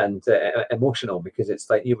and emotional, because it's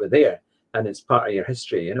like you were there. And it's part of your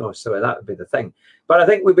history, so that would be the thing. But I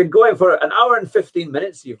think we've been going for an hour and 15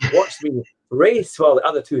 minutes. You've watched me race while the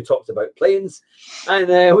other two talked about planes. And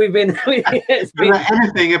it's been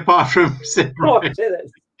anything apart from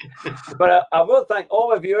But I will thank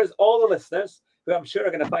all my viewers, all the listeners, who I'm sure are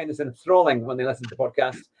going to find this enthralling when they listen to the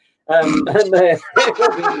podcast.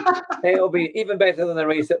 It'll be even better than the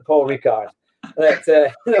race at Paul Ricard.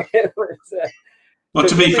 Well,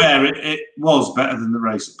 to be fair, it was better than the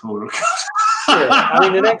race at Paul Ricard. Yeah.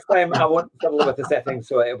 The next time I won't fiddle with the settings,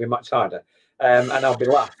 so it'll be much harder. And I'll be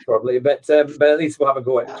last probably, but at least we'll have a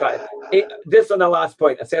go at try it. Just on the last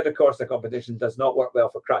point, a Assetto Corsa competition does not work well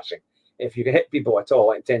for crashing. If you hit people at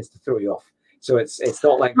all, it tends to throw you off. So it's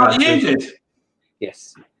not like that. You did.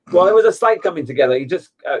 Yes. Well, it was a slight coming together. He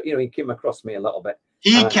just, he came across me a little bit.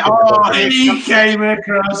 He came across you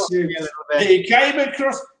a little bit. He came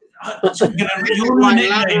across. Your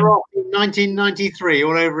nickname, 1993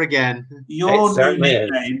 all over again. Your new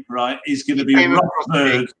nickname, right, is going to be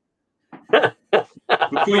Rosberg. We'll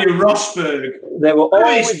call you Rosberg. There will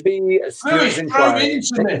always be Lewis drove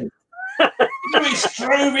into me. Lewis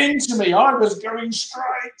drove into me. I was going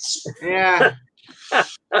straight. Yeah.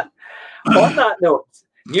 On that note,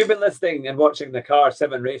 you've been listening and watching the Car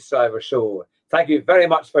 7 Race Driver Show. Thank you very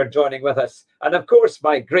much for joining with us. And of course,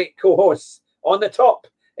 my great co-hosts on the top.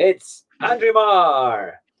 It's Andrew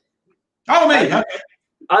Marr. Oh, me.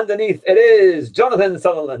 Underneath, it is Jonathan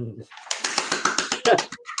Sutherland.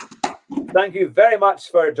 Thank you very much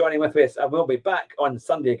for joining with us, and we'll be back on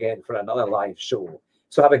Sunday again for another live show.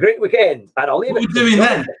 So have a great weekend, and I'll leave it. What are you doing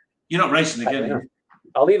then? You're not racing again.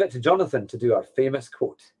 I'll leave it to Jonathan to do our famous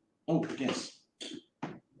quote. Oh, yes.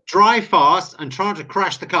 Drive fast and try to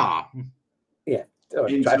crash the car. Yeah.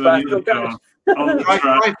 Drive fast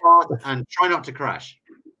and try not to crash.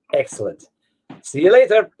 Excellent. See you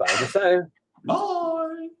later. Bye.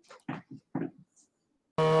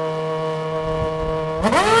 Bye.